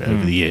looked after it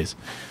over the years,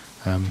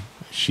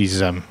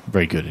 she's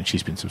very good, and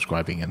she's been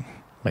subscribing and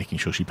making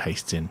sure she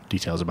pastes in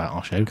details about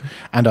our show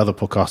and other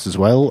podcasts as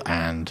well,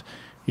 and,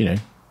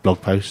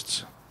 blog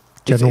posts.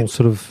 General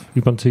sort of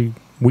Ubuntu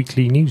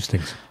Weekly News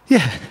things.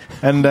 Yeah.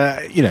 And,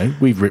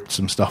 we've ripped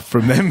some stuff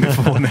from them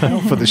before now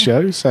for the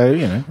show, so,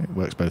 it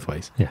works both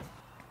ways. Yeah.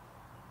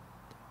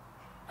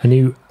 A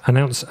new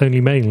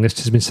announce-only mailing list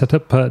has been set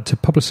up to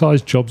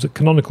publicise jobs at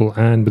Canonical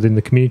and within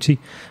the community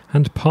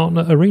and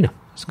partner arena.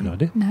 That's a good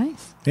idea.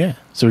 Nice. Yeah.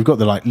 So we've got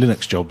the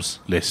Linux jobs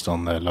list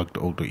on the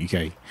lug.org.uk,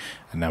 and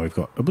now we've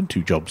got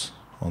Ubuntu jobs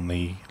on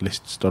the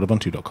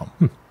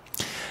lists.ubuntu.com.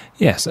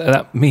 Yes,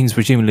 that means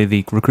presumably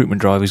the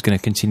recruitment drive is going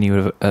to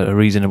continue at a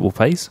reasonable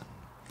pace.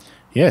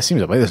 Yeah, it seems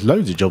that way. There's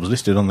loads of jobs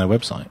listed on their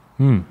website.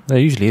 There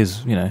usually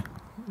is,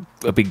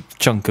 a big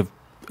chunk of...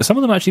 Some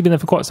of them actually been there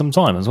for quite some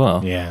time as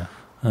well. Yeah.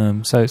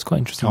 So it's quite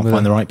interesting. Can't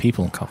find the right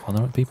people. Can't find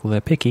the right people.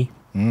 They're picky.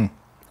 They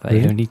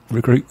Really? only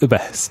recruit the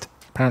best.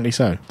 Apparently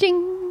so.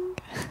 Ding.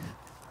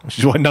 Which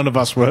is why none of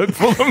us work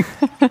for them.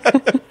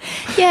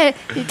 Yeah,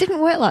 it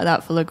didn't work like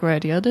that for Lug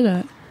Radio, did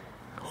it?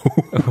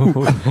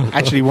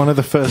 Actually, one of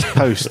the first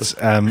posts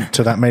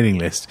to that mailing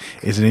list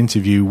is an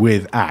interview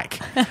with Ack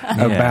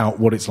about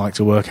what it's like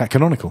to work at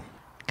Canonical.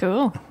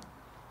 Cool.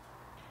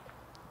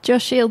 Joe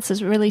Shields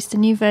has released a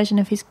new version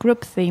of his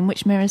Grub theme,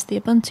 which mirrors the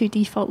Ubuntu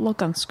default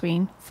logon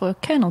screen for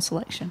kernel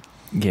selection.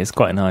 Yeah, it's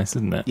quite nice,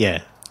 isn't it?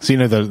 Yeah. So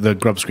the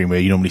grub screen where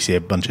you normally see a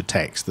bunch of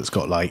text that's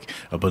got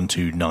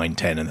Ubuntu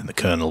 9.10 and then the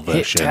kernel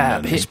version.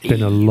 tab, and hit It's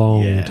been a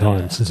long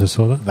time since I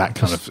saw that. that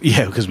kind of...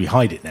 Yeah, because we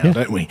hide it now,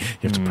 don't we? You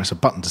have to press a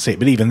button to see it.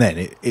 But even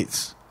then,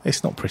 it's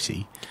not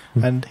pretty.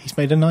 And he's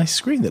made a nice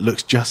screen that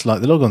looks just like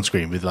the logon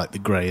screen with the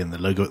grey and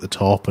the logo at the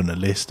top and a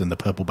list and the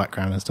purple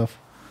background and stuff.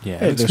 Yeah,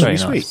 Yeah, it's those very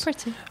are nice. sweet.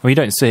 Pretty. Well, you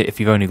don't see it if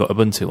you've only got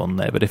Ubuntu on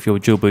there, but if you're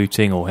dual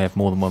booting or have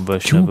more than one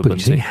version Dual of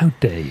booting? Ubuntu... How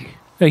dare you?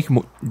 Yeah, you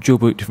can dual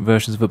boot different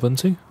versions of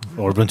Ubuntu.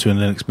 Or Ubuntu and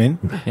Linux Mint.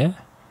 Yeah.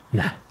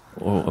 Nah.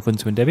 Or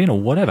Ubuntu and Debian or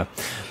whatever.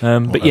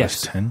 But Or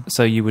yes, OS 10.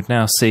 so you would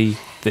now see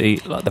the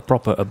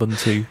proper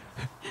Ubuntu.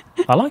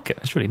 I like it.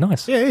 It's really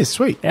nice. Yeah, it is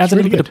sweet. It adds It's a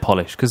really little bit of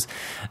polish because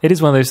it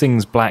is one of those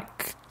things.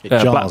 Black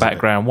jars a black bit.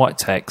 background, white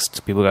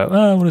text. People go,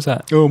 "Oh, what is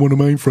that?" Oh, I'm on a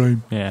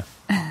mainframe. Yeah.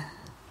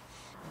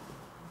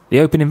 The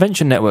Open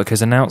Invention Network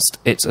has announced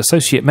its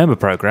associate member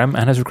program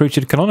and has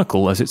recruited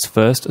Canonical as its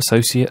first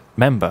associate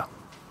member.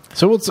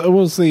 So what's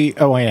the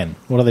OIN?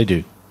 What do they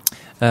do?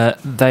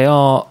 They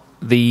are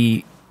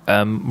the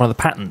one of the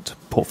patent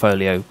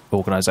portfolio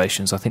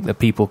organisations. I think that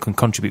people can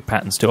contribute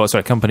patents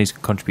to. Companies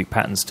can contribute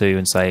patents to,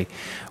 and say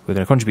we're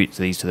going to contribute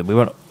to these to them. We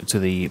won't to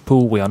the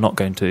pool. We are not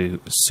going to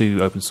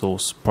sue open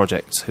source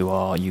projects who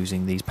are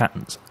using these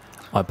patents.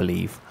 I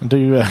believe. And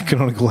do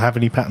Canonical have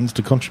any patents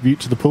to contribute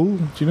to the pool?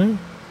 Do you know?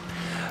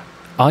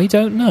 I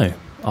don't know.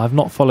 I've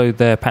not followed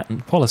their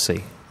patent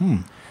policy.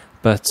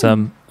 But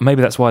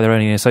maybe that's why they're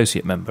only an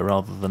associate member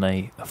rather than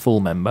a full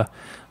member.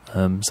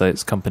 So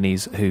it's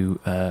companies who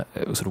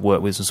sort of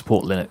work with and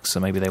support Linux, so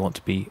maybe they want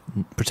to be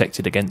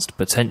protected against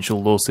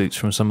potential lawsuits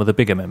from some of the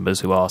bigger members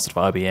who are sort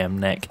of IBM,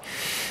 NEC,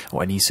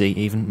 or NEC,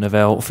 even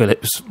Novell,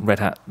 Philips, Red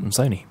Hat and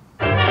Sony.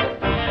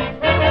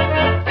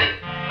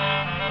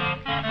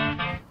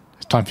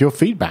 It's time for your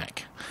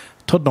feedback.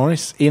 Todd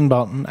Norris, Ian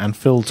Barton and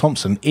Phil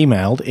Thompson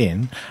emailed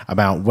in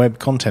about web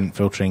content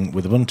filtering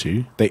with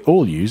Ubuntu. They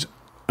all use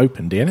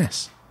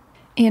OpenDNS.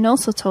 Ian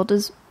also told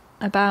us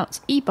about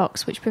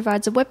eBox, which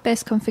provides a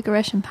web-based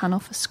configuration panel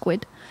for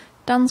Squid,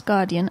 Dan's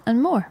Guardian,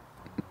 and more.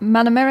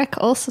 Man America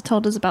also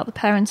told us about the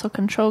parental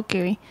control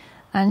GUI,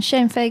 and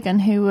Shane Fagan,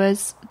 who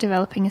was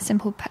developing a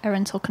simple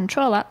parental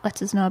control app,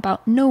 let us know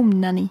about Gnome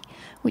Nanny,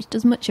 which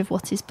does much of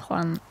what he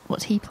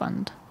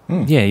planned.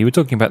 Yeah, you were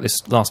talking about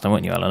this last time,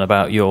 weren't you, Alan,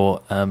 about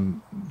your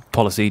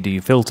policy. Do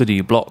you filter, do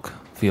you block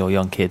for your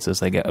young kids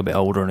as they get a bit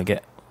older and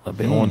get a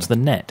bit more onto the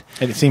net?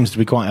 And it seems to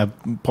be quite a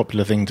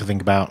popular thing to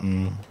think about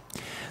and...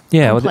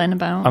 Yeah, complain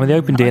about. I mean,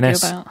 the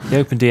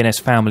OpenDNS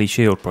Family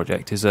Shield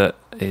project is a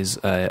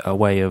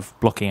way of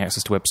blocking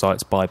access to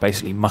websites by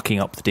basically mucking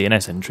up the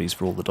DNS entries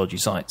for all the dodgy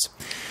sites,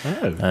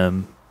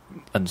 and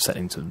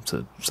setting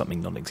to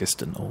something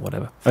non-existent or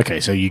whatever. Okay,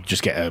 so you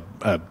just get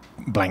a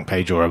blank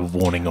page or a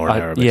warning or an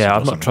error. Yeah,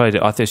 I've not tried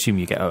it. I assume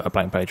you get a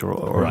blank page or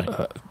right.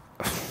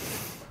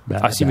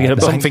 I assume you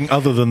get something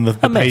other than the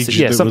page.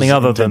 Yeah, that something was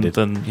other intended.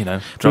 than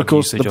Of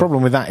course, the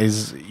problem with that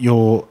is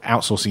you're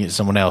outsourcing it to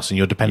someone else, and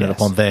you're dependent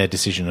upon their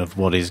decision of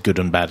what is good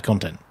and bad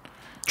content.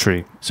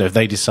 True. So if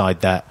they decide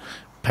that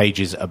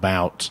pages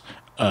about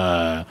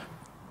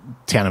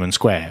Tiananmen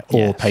Square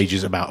or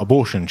pages about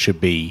abortion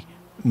should be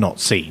not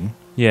seen,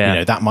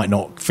 that might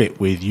not fit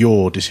with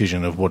your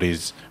decision of what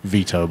is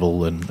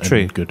vetoable and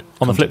good.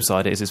 On the flip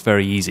side, it's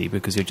very easy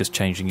because you're just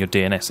changing your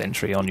DNS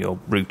entry on your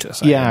router.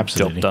 So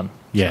absolutely. Job done.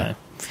 Yeah. So,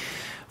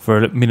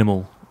 for a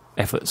minimal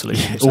effort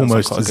solution.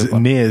 Almost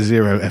near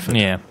zero effort.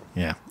 Yeah.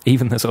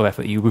 Even the sort of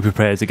effort you were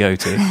prepared to go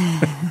to.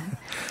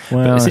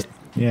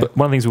 But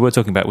one of the things we were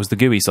talking about was the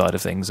GUI side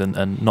of things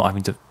and not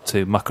having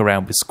to muck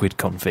around with Squid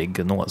config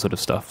and all that sort of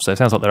stuff. So it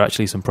sounds like there are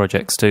actually some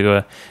projects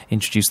to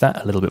introduce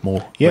that a little bit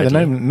more. Yeah,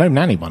 readily. the Gnome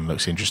Nanny one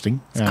looks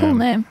interesting. It's a cool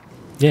name.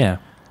 Yeah.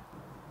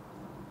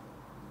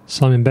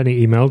 Simon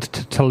Benny emailed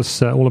to tell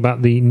us all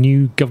about the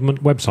new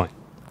government website.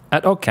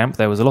 At OggCamp,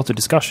 there was a lot of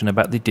discussion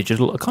about the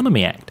Digital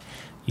Economy Act.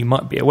 You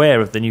might be aware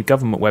of the new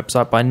government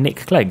website by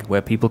Nick Clegg,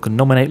 where people can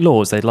nominate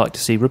laws they'd like to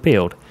see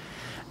repealed.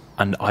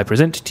 And I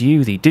present to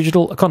you the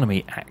Digital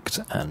Economy Act,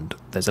 and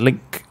there's a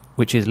link,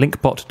 which is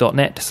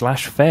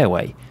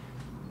linkbot.net/fairway.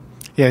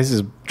 Yeah, this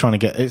is trying to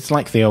get... It's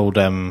like the old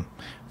government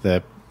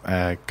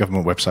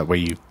website where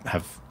you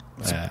have...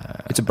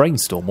 It's a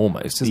brainstorm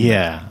almost, isn't it?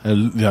 Yeah, a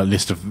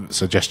list of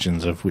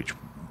suggestions of which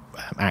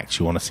acts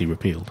you want to see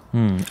repealed.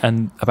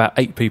 And about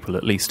 8 people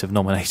at least have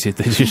nominated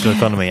the Digital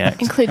Economy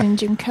Act. Including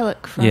Jim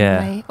Kellock from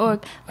the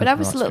org. But I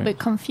was a little great. bit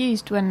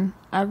confused when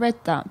I read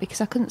that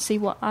because I couldn't see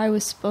what I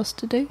was supposed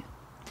to do.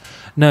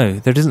 No,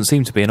 there doesn't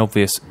seem to be an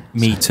obvious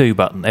Me Too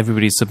button.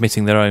 Everybody's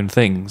submitting their own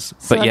things,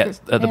 So but yet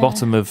at the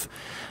bottom of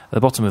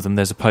them,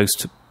 there's a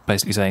post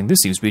basically saying this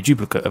seems to be a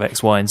duplicate of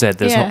X, Y, and Z.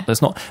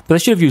 There's not. But they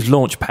should have used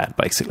Launchpad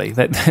basically,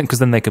 because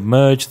then they could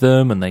merge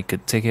them and they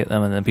could ticket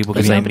them, and then people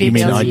could say, You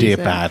mean else use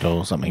IdeaPad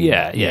or something?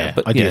 Yeah,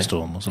 but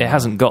IdeaStorm or something. It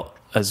hasn't got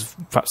as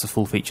perhaps the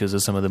full features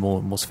as some of the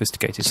more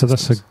sophisticated. So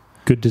that's a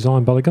good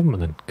design by the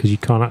government then, because you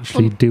can't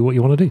actually do what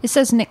you want to do. It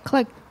says Nick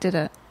Clegg did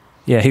it.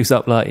 Yeah, he was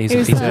up like he's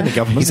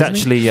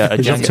actually a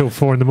He's up till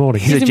 4 a.m.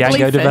 He's a in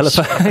Django Bluefish.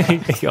 developer.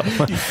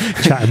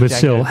 Chatting with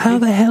Sil. How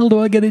the hell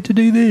do I get it to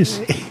do this?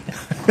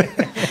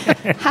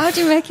 How do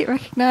you make it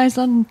recognise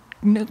on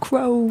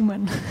Chrome?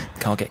 And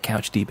Can't get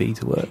CouchDB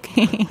to work.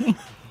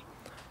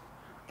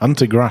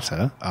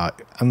 Antigrata.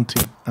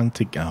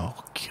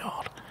 Oh,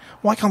 God.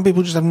 Why can't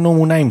people just have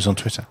normal names on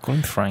Twitter? Call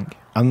him Frank.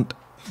 And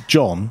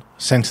John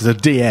sent us a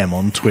DM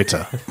on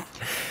Twitter.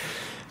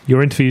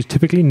 Your interviews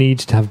typically need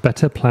to have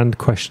better planned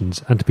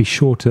questions and to be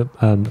shorter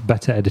and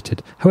better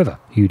edited. However,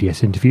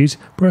 UDS interviews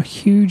were a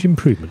huge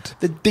improvement.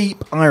 The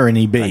deep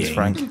irony being,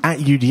 Frank. at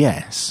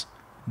UDS,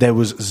 there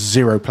was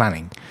zero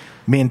planning.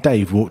 Me and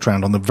Dave walked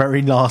around on the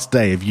very last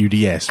day of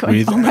UDS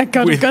with... Oh my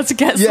God, we've got to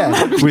get some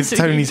with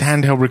Tony's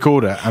handheld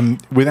recorder,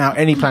 and without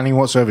any planning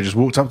whatsoever, just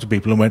walked up to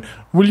people and went,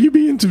 "Will you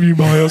be interviewed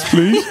by us,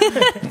 please?"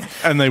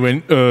 And they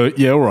went,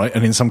 "Yeah, all right."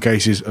 And in some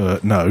cases,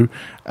 no.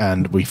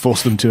 And we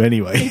forced them to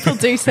anyway. people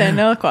do say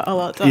no quite a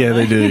lot, don't they? Yeah,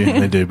 they do.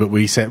 They do. But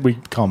we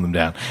calmed them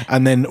down.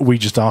 And then we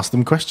just asked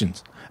them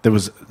questions. There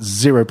was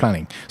zero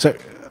planning. So...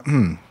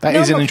 that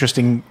is an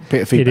interesting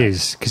bit of feedback. It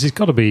is, because it's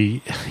got to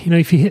be,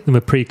 if you hit them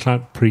with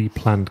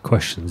pre-planned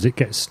questions, it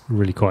gets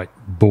really quite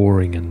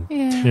boring and...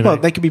 Yeah. Well,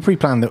 they could be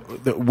pre-planned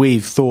that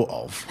we've thought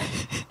of,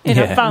 In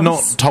advance.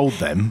 not told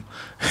them.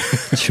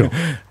 Sure.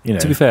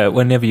 To be fair,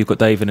 whenever you've got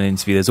Dave in an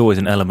interview, there's always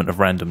an element of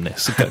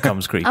randomness that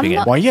comes creeping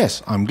in. Why,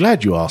 yes, I'm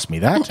glad you asked me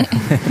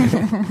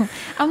that.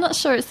 I'm not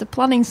sure it's the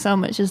planning so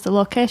much as the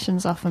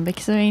locations often,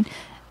 because,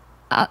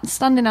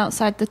 standing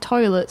outside the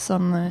toilets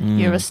on the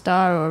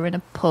Eurostar or in a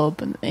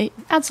pub, and it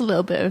adds a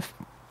little bit of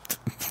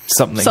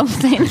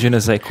something. Je ne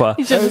sais quoi.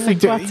 Je ne sais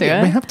quoi to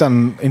it. We have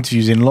done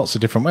interviews in lots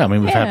of different ways. I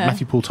mean, we've had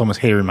Matthew Paul Thomas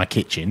here in my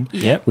kitchen.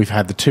 Yep. We've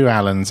had the two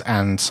Allens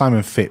and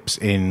Simon Phipps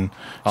in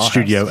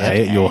Studio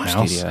A at your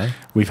house. Studio A.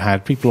 We've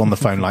had people on the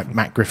phone like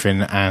Matt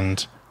Griffin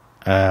and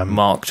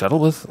Mark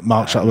Shuttleworth.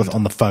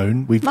 On the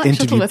phone. We've Mark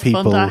interviewed Shuttleworth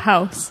people. phoned our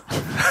house.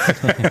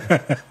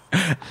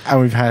 And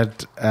we've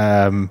had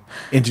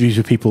interviews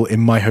with people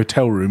in my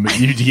hotel room at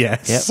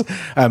UDS.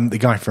 The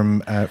guy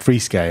from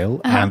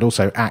Freescale and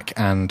also Ack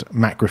and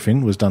Matt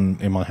Griffin was done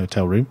in my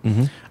hotel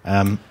room.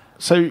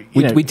 So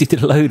we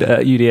did a load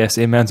at UDS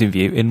in Mountain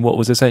View in what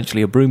was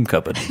essentially a broom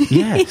cupboard.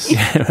 Yes.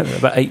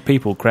 About 8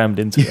 people crammed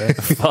into it.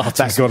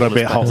 That got a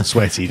bit hot and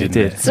sweaty, didn't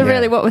it? So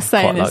really what we're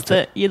saying Quite is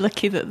that you're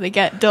lucky that they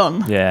get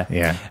done.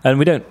 Yeah. And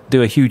we don't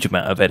do a huge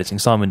amount of editing.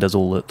 Simon does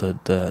all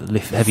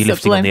the heavy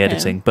lifting on the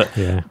editing. But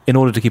in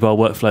order to keep our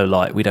workflow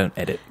light, we don't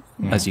edit,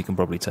 as you can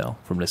probably tell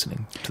from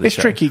listening to this show.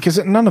 It's tricky because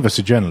none of us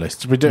are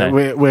journalists. We're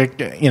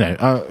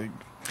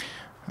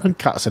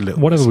cuts a little.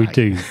 Whatever we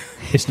do,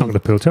 it's not going to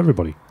appeal to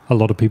everybody. A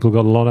lot of people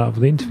got a lot out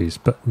of the interviews,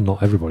 but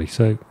not everybody.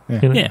 So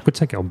we'll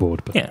take it on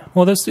board. But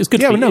well, it's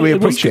good. Yeah, we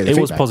appreciate it.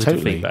 The Was feedback, positive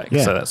totally. feedback,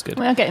 Yeah. so that's good.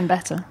 We are getting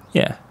better.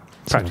 Yeah,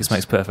 practice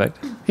makes perfect.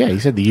 Yeah, he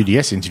said the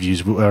UDS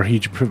interviews were a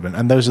huge improvement,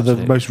 and those are the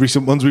most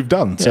recent ones we've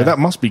done. So that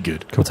must be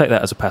good. We'll take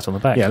that as a pat on the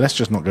back. Yeah, let's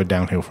just not go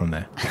downhill from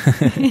there.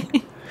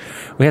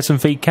 We had some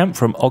feed camp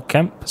from Og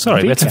Camp.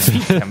 Sorry, we had some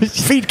feed camp.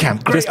 Feed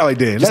camp, great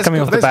idea. Just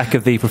coming off the back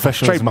of the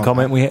professionalism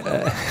comment,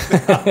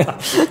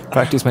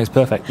 practice makes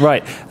perfect.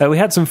 Right, we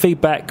had some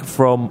feedback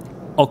from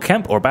Og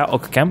Camp, or about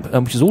Og Camp,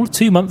 which is all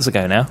 2 months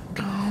ago now.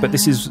 But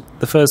this is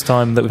the first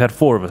time that we've had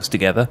 4 of us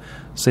together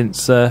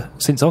since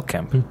Og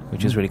Camp,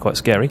 which is really quite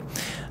scary.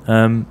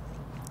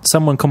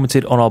 Someone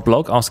commented on our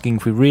blog asking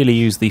if we really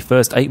used the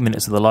first 8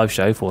 minutes of the live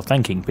show for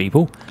thanking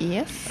people.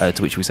 Yes.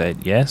 To which we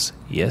said, yes,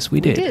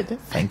 we did.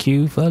 Thank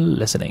you for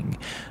listening.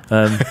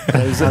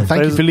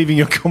 Thank you for leaving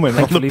your comment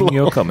on the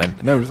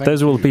blog. No,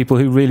 those are all the people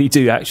who really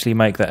do actually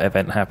make that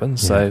event happen.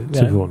 So,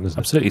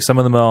 absolutely. Some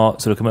of them are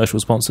sort of commercial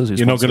sponsors.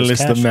 You're not going to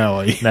list them now,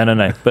 are you?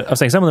 No. But I'm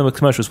saying some of them are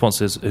commercial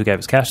sponsors who gave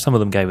us cash, some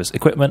of them gave us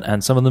equipment,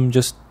 and some of them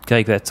just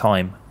gave their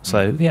time.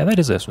 So, they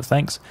deserve some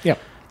thanks. Yep.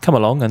 Come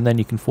along, and then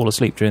you can fall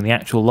asleep during the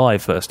actual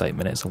live first 8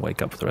 minutes and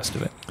wake up for the rest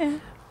of it. Yeah.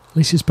 At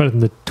least it's better than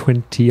the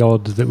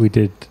 20-odd that we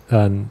did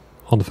on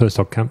the first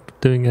Og Camp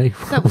doing a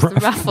That was the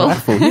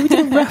raffle. We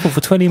did a raffle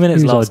for 20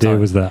 minutes Whose last idea time.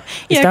 was that?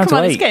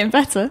 It's getting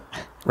better.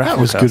 That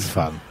was good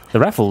fun. The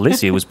raffle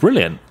this year was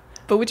brilliant.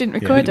 But we didn't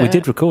record it. We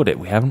did record it.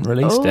 We haven't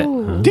released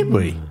it. Did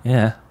we?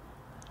 Yeah.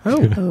 I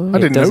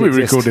didn't know we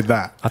recorded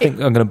that. I think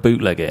I'm going to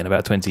bootleg it in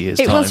about 20 years'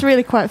 time. It was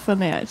really quite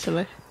funny,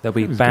 actually. There'll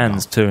be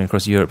bands touring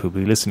across Europe who'll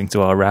be listening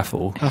to our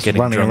raffle. Us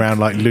getting running drunk. around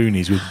like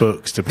loonies with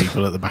books to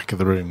people at the back of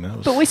the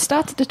room. But we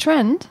started a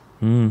trend.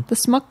 The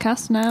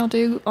Smugcast now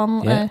do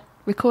on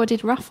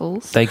recorded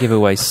raffles. They give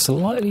away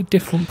slightly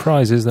different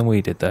prizes than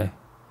we did, though.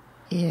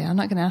 Yeah, I'm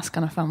not going to ask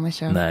on a family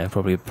show. No,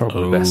 probably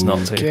best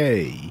not to.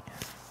 Okay.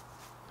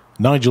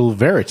 Nigel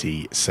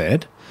Verity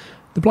said,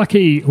 The Black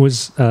E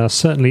was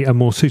certainly a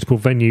more suitable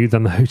venue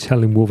than the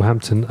hotel in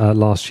Wolverhampton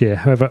last year.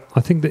 However,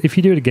 I think that if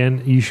you do it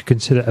again, you should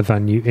consider a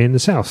venue in the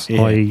south,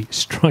 i.e.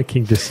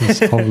 striking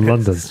distance of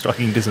London.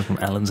 Striking distance from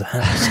Alan's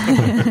house.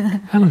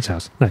 Alan's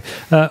house.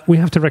 No. We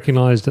have to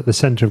recognise that the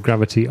centre of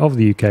gravity of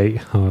the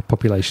UK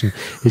population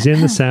is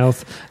in the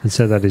south, and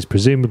so that is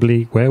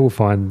presumably where we'll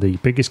find the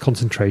biggest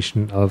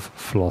concentration of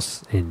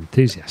floss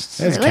enthusiasts.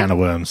 there's a can of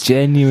worms.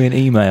 Genuine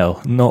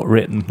email, not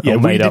written or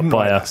made up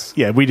by us.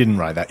 Yeah, we didn't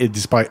write that,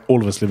 despite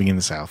all of us living in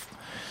the south.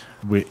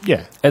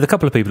 A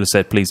couple of people have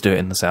said, please do it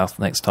in the south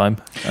next time.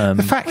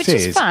 The fact Which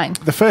is fine.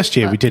 the first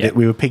year we did it,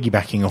 we were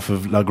piggybacking off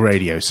of Lug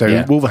Radio. So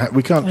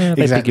we can't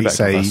exactly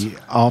say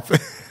after,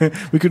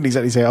 we couldn't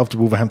exactly say after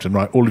Wolverhampton,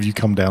 right? All of you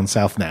come down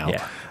south now.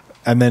 Yeah.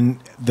 And then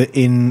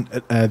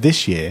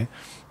this year,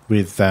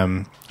 with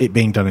it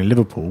being done in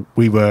Liverpool,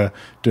 we were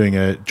doing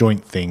a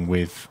joint thing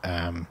with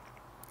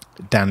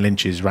Dan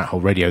Lynch's Rat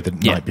Hole Radio the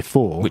night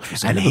before,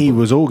 and he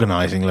was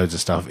organising loads of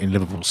stuff in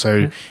Liverpool,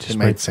 so it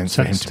made sense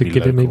for him to be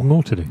give local. him even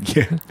more to do.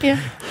 Yeah.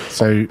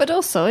 So, but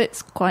also,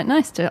 it's quite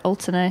nice to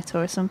alternate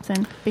or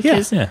something,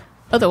 because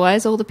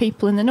otherwise all the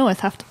people in the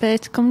north have to pay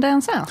to come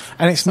down south.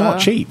 and it's not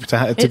cheap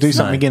to do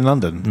something in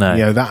London.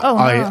 No.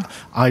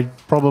 I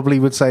probably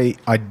would say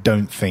I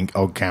don't think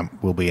Og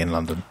Camp will be in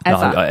London.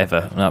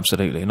 Ever. No,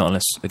 absolutely. Not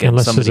unless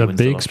There's a wins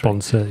the big lottery.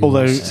 sponsor who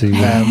Although, wants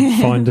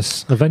to find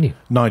us a venue.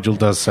 Nigel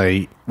does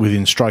say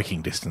within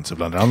striking distance of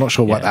London. I'm not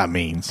sure what that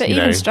means. But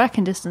even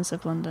striking distance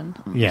of London.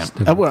 Yeah,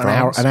 Still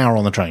an hour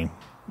on the train.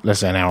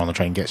 Let's say an hour on the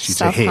train gets you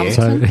to here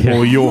Southampton.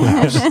 or your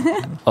house.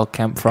 Og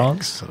Camp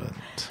France. Excellent.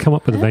 Come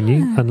up with a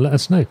venue and let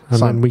us know, and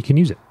Simon. then we can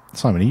use it.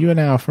 Simon, are you an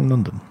hour from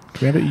London?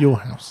 Can we have it at your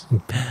house?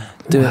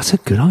 That's a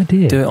good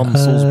idea. Do it on the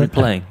Salisbury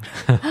Plain.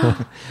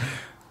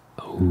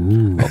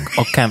 Ooh.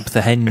 Og Camp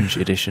the Henge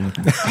edition.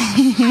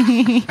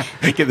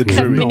 Get the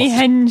Have mini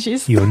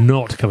henges. You're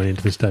not coming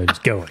into the Stones.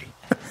 Go away.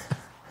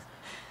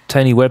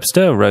 Tony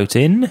Webster wrote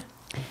in,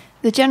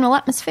 The general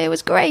atmosphere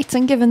was great,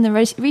 and given the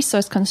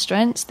resource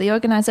constraints, the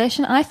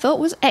organisation I thought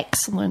was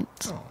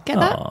excellent. Get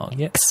that?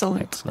 Yes,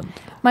 Excellent.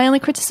 My only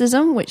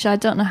criticism, which I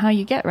don't know how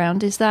you get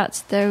round, is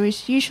that there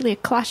was usually a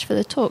clash for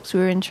the talks we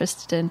were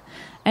interested in.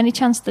 Any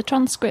chance the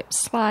transcripts,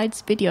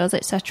 slides, videos,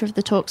 etc. of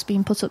the talks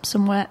being put up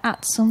somewhere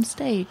at some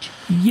stage?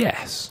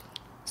 Yes.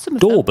 Some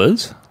of them.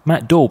 Daubers,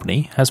 Matt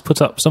Daubney, has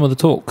put up some of the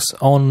talks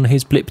on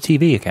his Blip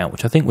TV account,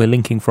 which I think we're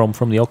linking from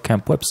the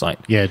OggCamp website.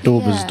 Yeah,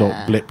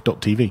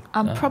 daubers.blip.tv.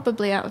 I'm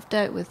probably out of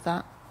date with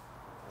that.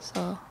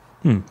 So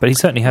But he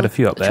certainly had a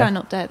few up there. Try and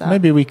update that.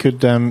 Maybe we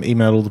could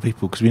email all the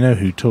people, because we know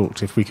who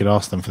talked, if we could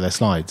ask them for their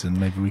slides, and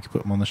maybe we could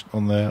put them on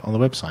the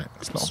website.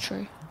 That's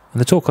true. And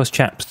the Talkhouse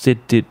chaps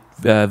did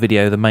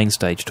video the main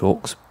stage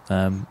talks.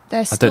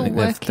 They're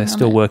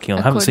still working on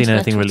it. I haven't seen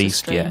anything Twitter released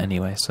stream. yet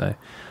anyway, so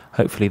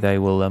hopefully they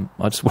will. I'm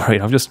just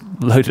worried. I've just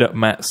loaded up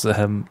Matt's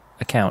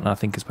account and I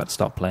think it's about to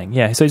start playing.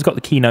 Yeah, so he's got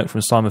the keynote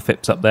from Simon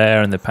Phipps up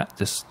there and the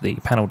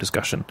panel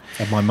discussion.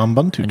 And my Mum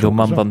Buntu. And your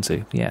Mum well.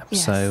 Buntu, yeah.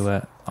 Yes.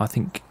 So I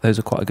think those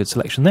are quite a good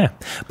selection there.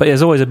 But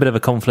there's always a bit of a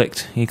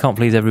conflict. You can't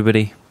please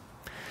everybody.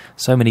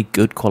 So many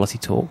good quality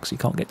talks, you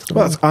can't get to them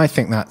all. Well, I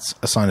think that's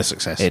a sign of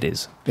success. It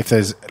is. If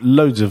there's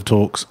loads of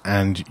talks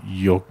and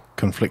you're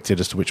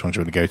conflicted as to which ones you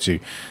want to go to,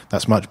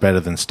 that's much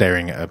better than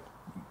staring at a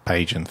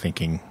page and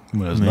thinking,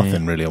 well, there's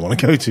nothing really I want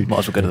to go to. Might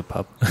as well go to the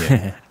pub.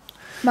 Yeah.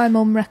 My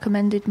mum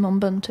recommended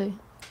Ubuntu.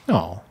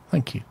 Oh,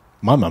 thank you.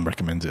 My mum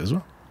recommends it as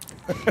well.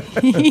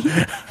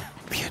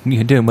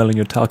 You're doing well in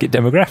your target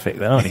demographic,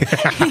 then, aren't you?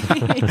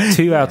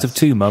 2 out of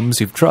 2 mums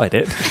who've tried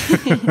it.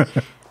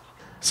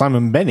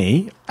 Simon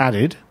Benny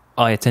added,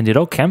 I attended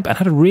OggCamp and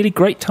had a really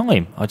great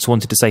time. I just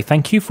wanted to say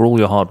thank you for all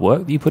your hard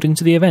work that you put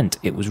into the event.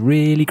 It was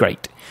really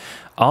great.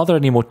 Are there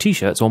any more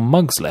T-shirts or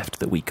mugs left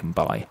that we can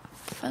buy?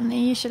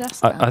 Funny you should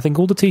ask that. I think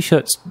all the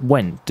T-shirts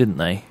went, didn't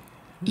they?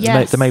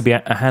 Yes. There may be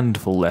a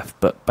handful left,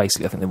 but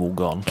basically I think they've all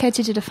gone.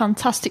 Katie did a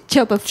fantastic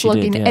job of She did,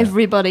 flogging yeah.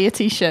 everybody a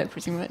T-shirt,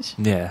 pretty much.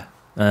 Yeah.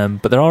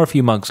 But there are a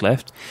few mugs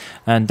left.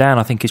 And Dan,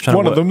 I think, is trying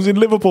one to of them's in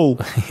Liverpool.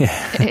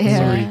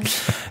 Yeah.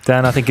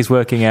 Dan, I think, is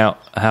working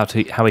out how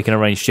he can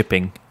arrange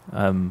shipping.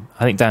 I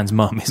think Dan's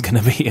mum is going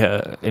to be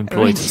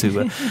employed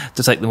to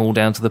take them all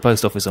down to the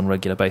post office on a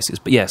regular basis.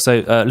 But yeah, so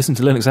listen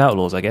to Linux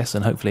Outlaws, I guess,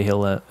 and hopefully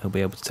he'll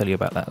be able to tell you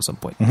about that at some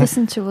point.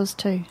 Listen to us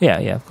too. Yeah,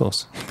 of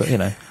course. But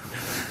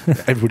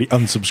Everybody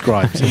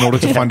unsubscribes in order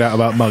to find out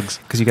about mugs.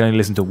 because you can only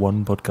listen to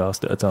one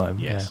podcast at a time.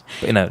 Yes.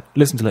 Yeah. But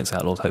listen to Linux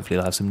Outlaws. Hopefully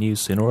they'll have some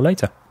news sooner or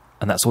later.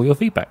 And that's all your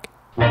feedback.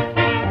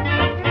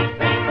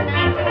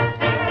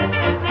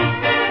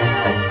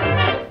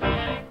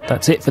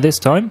 That's it for this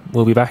time.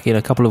 We'll be back in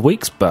a couple of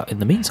weeks, but in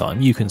the meantime,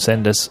 you can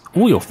send us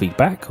all your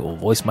feedback or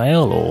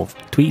voicemail or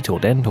tweet or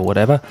dent or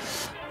whatever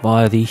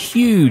via the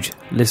huge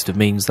list of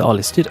means that are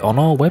listed on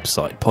our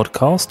website,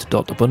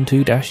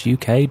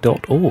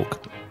 podcast.ubuntu-uk.org.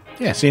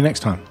 Yeah, see you next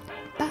time.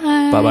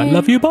 Bye. Bye-bye.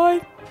 Love you.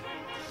 Bye.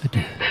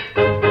 Adieu.